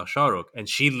Rukh's name. He's like Shah Rukh, and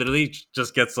she literally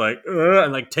just gets like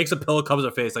and like takes a pillow, covers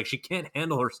her face, like she can't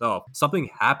handle herself. Something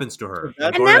happens to her.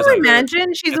 And now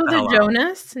imagine she's with a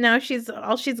Jonas. Now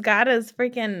all she's got is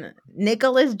freaking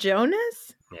Nicholas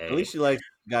Jonas. At least she likes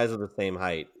guys of the same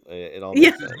height. It all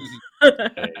makes sense.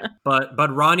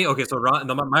 But Ronnie, okay, so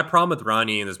my problem with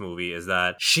Ronnie in this movie is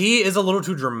that she is a little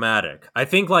too dramatic. I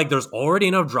think like there's already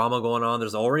enough drama going on.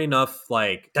 There's already enough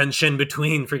like tension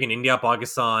between freaking India,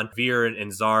 Pakistan, Veer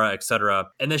and Zara, etc.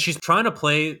 And then she's trying to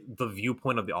play the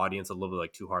viewpoint of the audience a little bit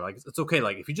like too hard. Like it's okay,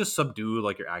 like if you just subdue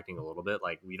like your acting a little bit,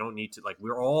 like we don't need to, like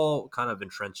we're all kind of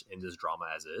entrenched in this drama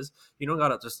as is. You don't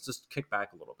gotta just kick back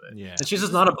a little bit. Yeah. And she's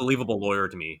just not a believable lawyer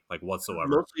to me, like whatsoever.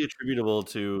 Mostly attributable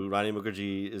to Rani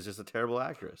Mukherjee is just a terrible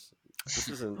actress. This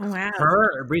isn't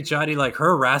her Brichadi, like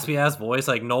her raspy ass voice,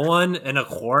 like no one in a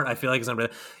court I feel like is gonna be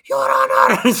like, Your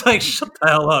Honor. It's like shut the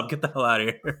hell up, get the hell out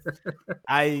of here.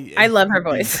 I love her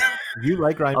voice. You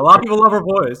like Ryan? A lot of people love her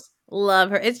voice. Love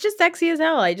her. It's just sexy as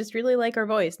hell. I just really like her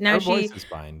voice. Now her voice is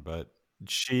fine, but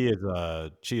she is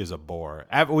a bore.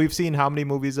 We've seen how many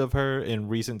movies of her in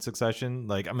recent succession?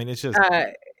 Like, I mean, it's just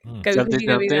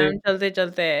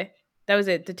that was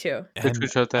it, the two. I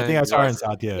think I saw her in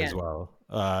Satya as well.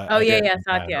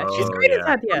 Satya. She's great at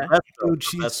Satya. Dude,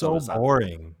 she's so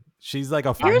boring. She's like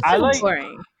a boring. I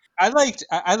liked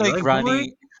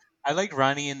Ronnie. I liked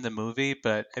Ronnie in the movie,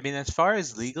 but I mean, as far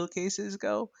as legal cases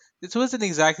go, this wasn't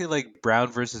exactly like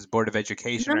Brown versus Board of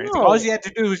Education or anything. All she had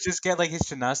to do was just get like his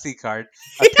Shanasti card,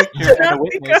 a picture, and a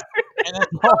witness, and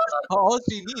that's all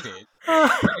she needed.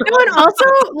 And also,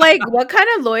 like, what kind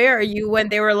of lawyer are you when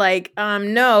they were like,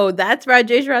 no, that's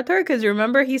Rajesh Rathore, because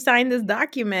remember he signed this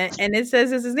document and it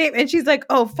says it's his name, and she's like,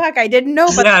 oh fuck, I didn't know.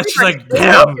 But yeah, she's like,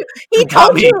 damn, he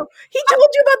told you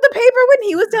about the paper when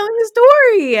he was telling the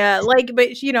story.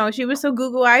 But she was so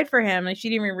Google-eyed for him, like she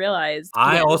didn't even realize.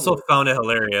 I also found it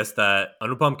hilarious that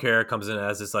Anupam Kher comes in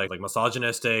as this like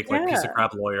misogynistic, like piece of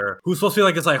crap lawyer who's supposed to be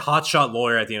like this like hotshot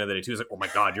lawyer at the end of the day too. He's like, oh my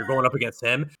god, you're going up against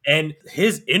him, and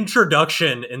his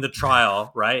introduction in the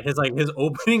trial, right? His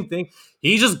opening thing,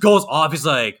 he just goes off. He's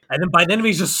like, and then by then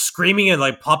he's just screaming and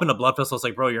like popping a blood vessel. It's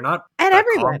like, bro, you're not at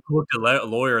everyone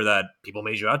lawyer that people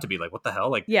made you out to be. Like, what the hell?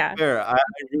 Like, yeah, I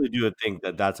really do think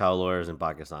that's how lawyers in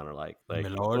Pakistan are like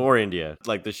or India,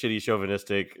 like the shitty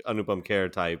chauvinistic Anupam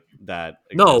Kher type. That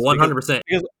no, 100%.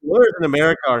 Because lawyers in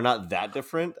America are not that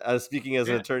different. As speaking as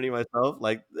an attorney myself,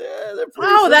 like they're pretty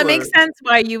similar. That makes sense.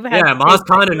 Why you've had Maz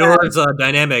Khan and Noor's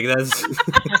dynamic. That's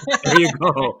there you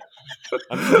go.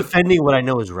 I'm just defending what I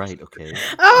know is right. Okay.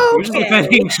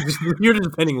 You're just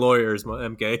defending lawyers,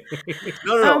 MK.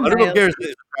 No. Underbook Garrett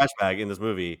is a trash bag in this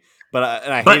movie, but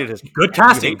I hated his good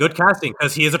casting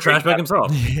because he is a trash bag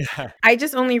himself. Yeah. I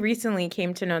just only recently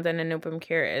came to know that Anupam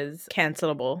Kher is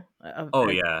cancelable.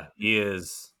 Yeah, he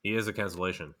is. He is a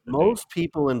cancellation. Most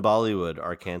people in Bollywood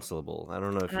are cancelable. I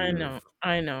don't know if you. I know.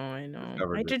 I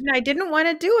didn't want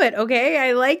to do it. Okay,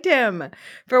 I liked him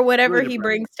for whatever he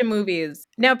brings to movies.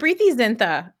 Now, Preeti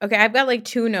Zinta. Okay, I've got like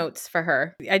 2 notes for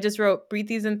her. I just wrote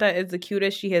Preeti Zinta is the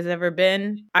cutest she has ever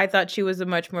been. I thought she was a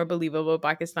much more believable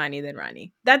Pakistani than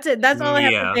Rani. That's it. That's all I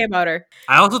have to say about her.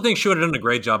 I also think she would have done a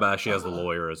great job actually as the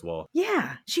lawyer as well.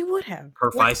 Yeah, she would have. Her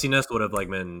feistiness would have like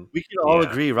been. We can all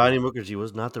agree Rani Mukherjee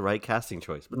was not the right casting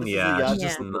choice. But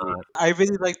just not. I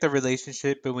really like the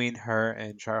relationship between her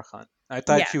and Shah Rukh Khan. I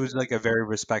thought she was like a very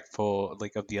respectful,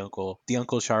 like of the uncle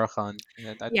Shah Rukh Khan. And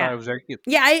I thought it was very cute.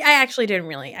 Yeah, I actually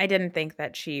I didn't think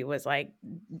that she was like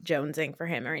jonesing for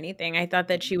him or anything. I thought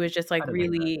that she was just like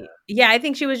really, I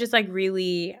think she was just like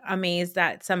really amazed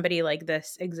that somebody like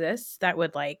this exists that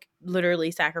would like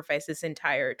literally sacrifice this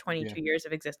entire 22 years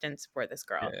of existence for this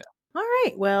girl. Yeah. All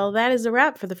right. Well, that is a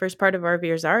wrap for the first part of our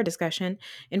Veer Zara discussion.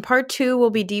 In part 2, we'll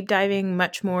be deep diving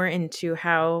much more into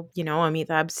how,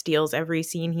 Amitabh steals every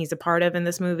scene he's a part of in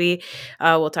this movie.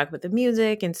 We'll talk about the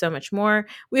music and so much more.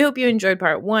 We hope you enjoyed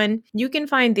part 1. You can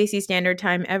find Desi Standard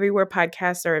Time everywhere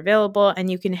podcasts are available, and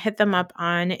you can hit them up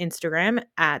on Instagram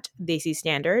at Desi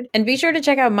Standard. And be sure to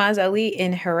check out Maz Ali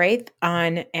in Haraith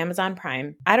on Amazon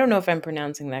Prime. I don't know if I'm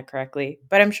pronouncing that correctly,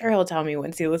 but I'm sure he'll tell me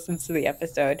once he listens to the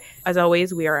episode. As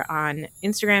always, we are on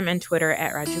Instagram and Twitter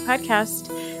at Raju Podcast.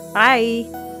 Bye.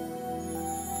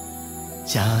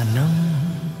 जानम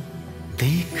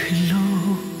देख लो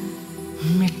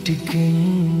मिट गई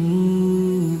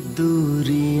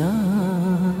दूरियां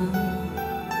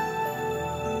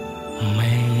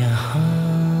मैं यहाँ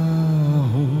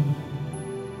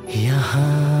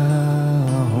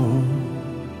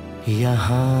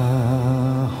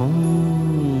हूँ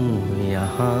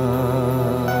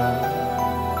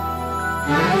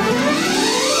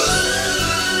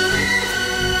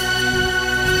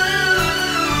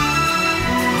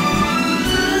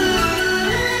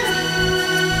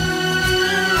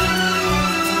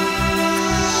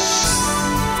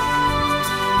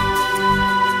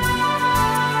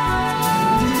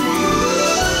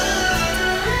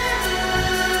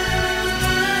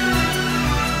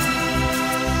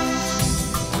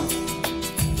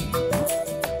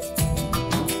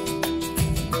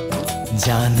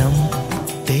जानम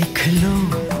देख लो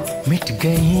मिट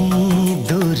गई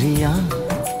दूरियां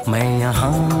मैं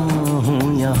यहाँ हूँ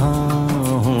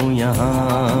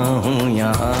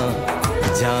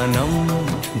जानम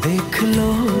देख लो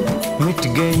मिट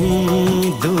गई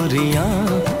दूरियां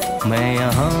मैं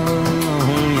यहाँ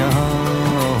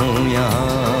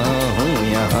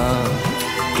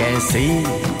कैसी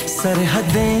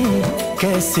सरहदें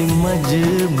कैसी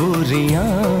मजबूरियां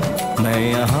मैं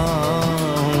यहाँ